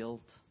godly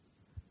guilt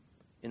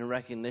in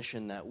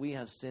recognition that we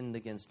have sinned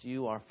against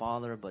you, our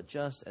Father, but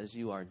just as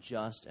you are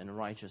just and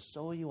righteous,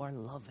 so you are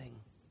loving.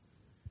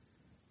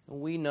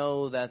 We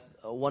know that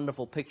a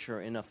wonderful picture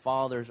in a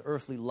father's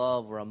earthly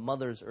love or a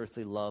mother's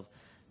earthly love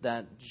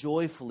that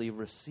joyfully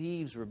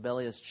receives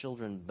rebellious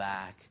children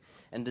back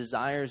and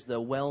desires the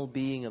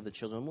well-being of the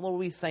children. Lord,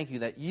 we thank you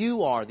that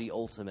you are the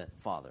ultimate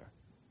Father.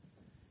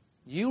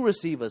 You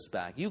receive us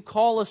back. You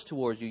call us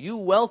towards you. You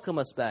welcome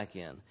us back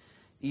in,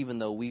 even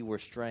though we were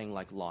straying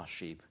like lost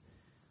sheep.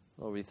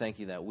 Lord, we thank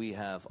you that we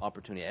have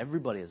opportunity,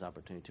 everybody has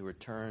opportunity to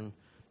return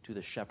to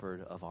the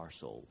shepherd of our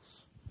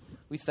souls.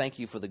 We thank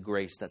you for the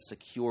grace that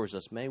secures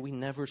us. May we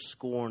never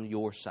scorn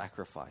your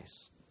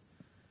sacrifice.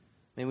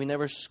 May we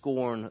never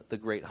scorn the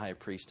great high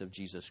priest of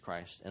Jesus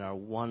Christ and our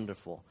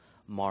wonderful,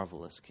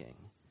 marvelous King.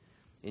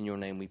 In your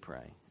name we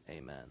pray.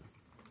 Amen.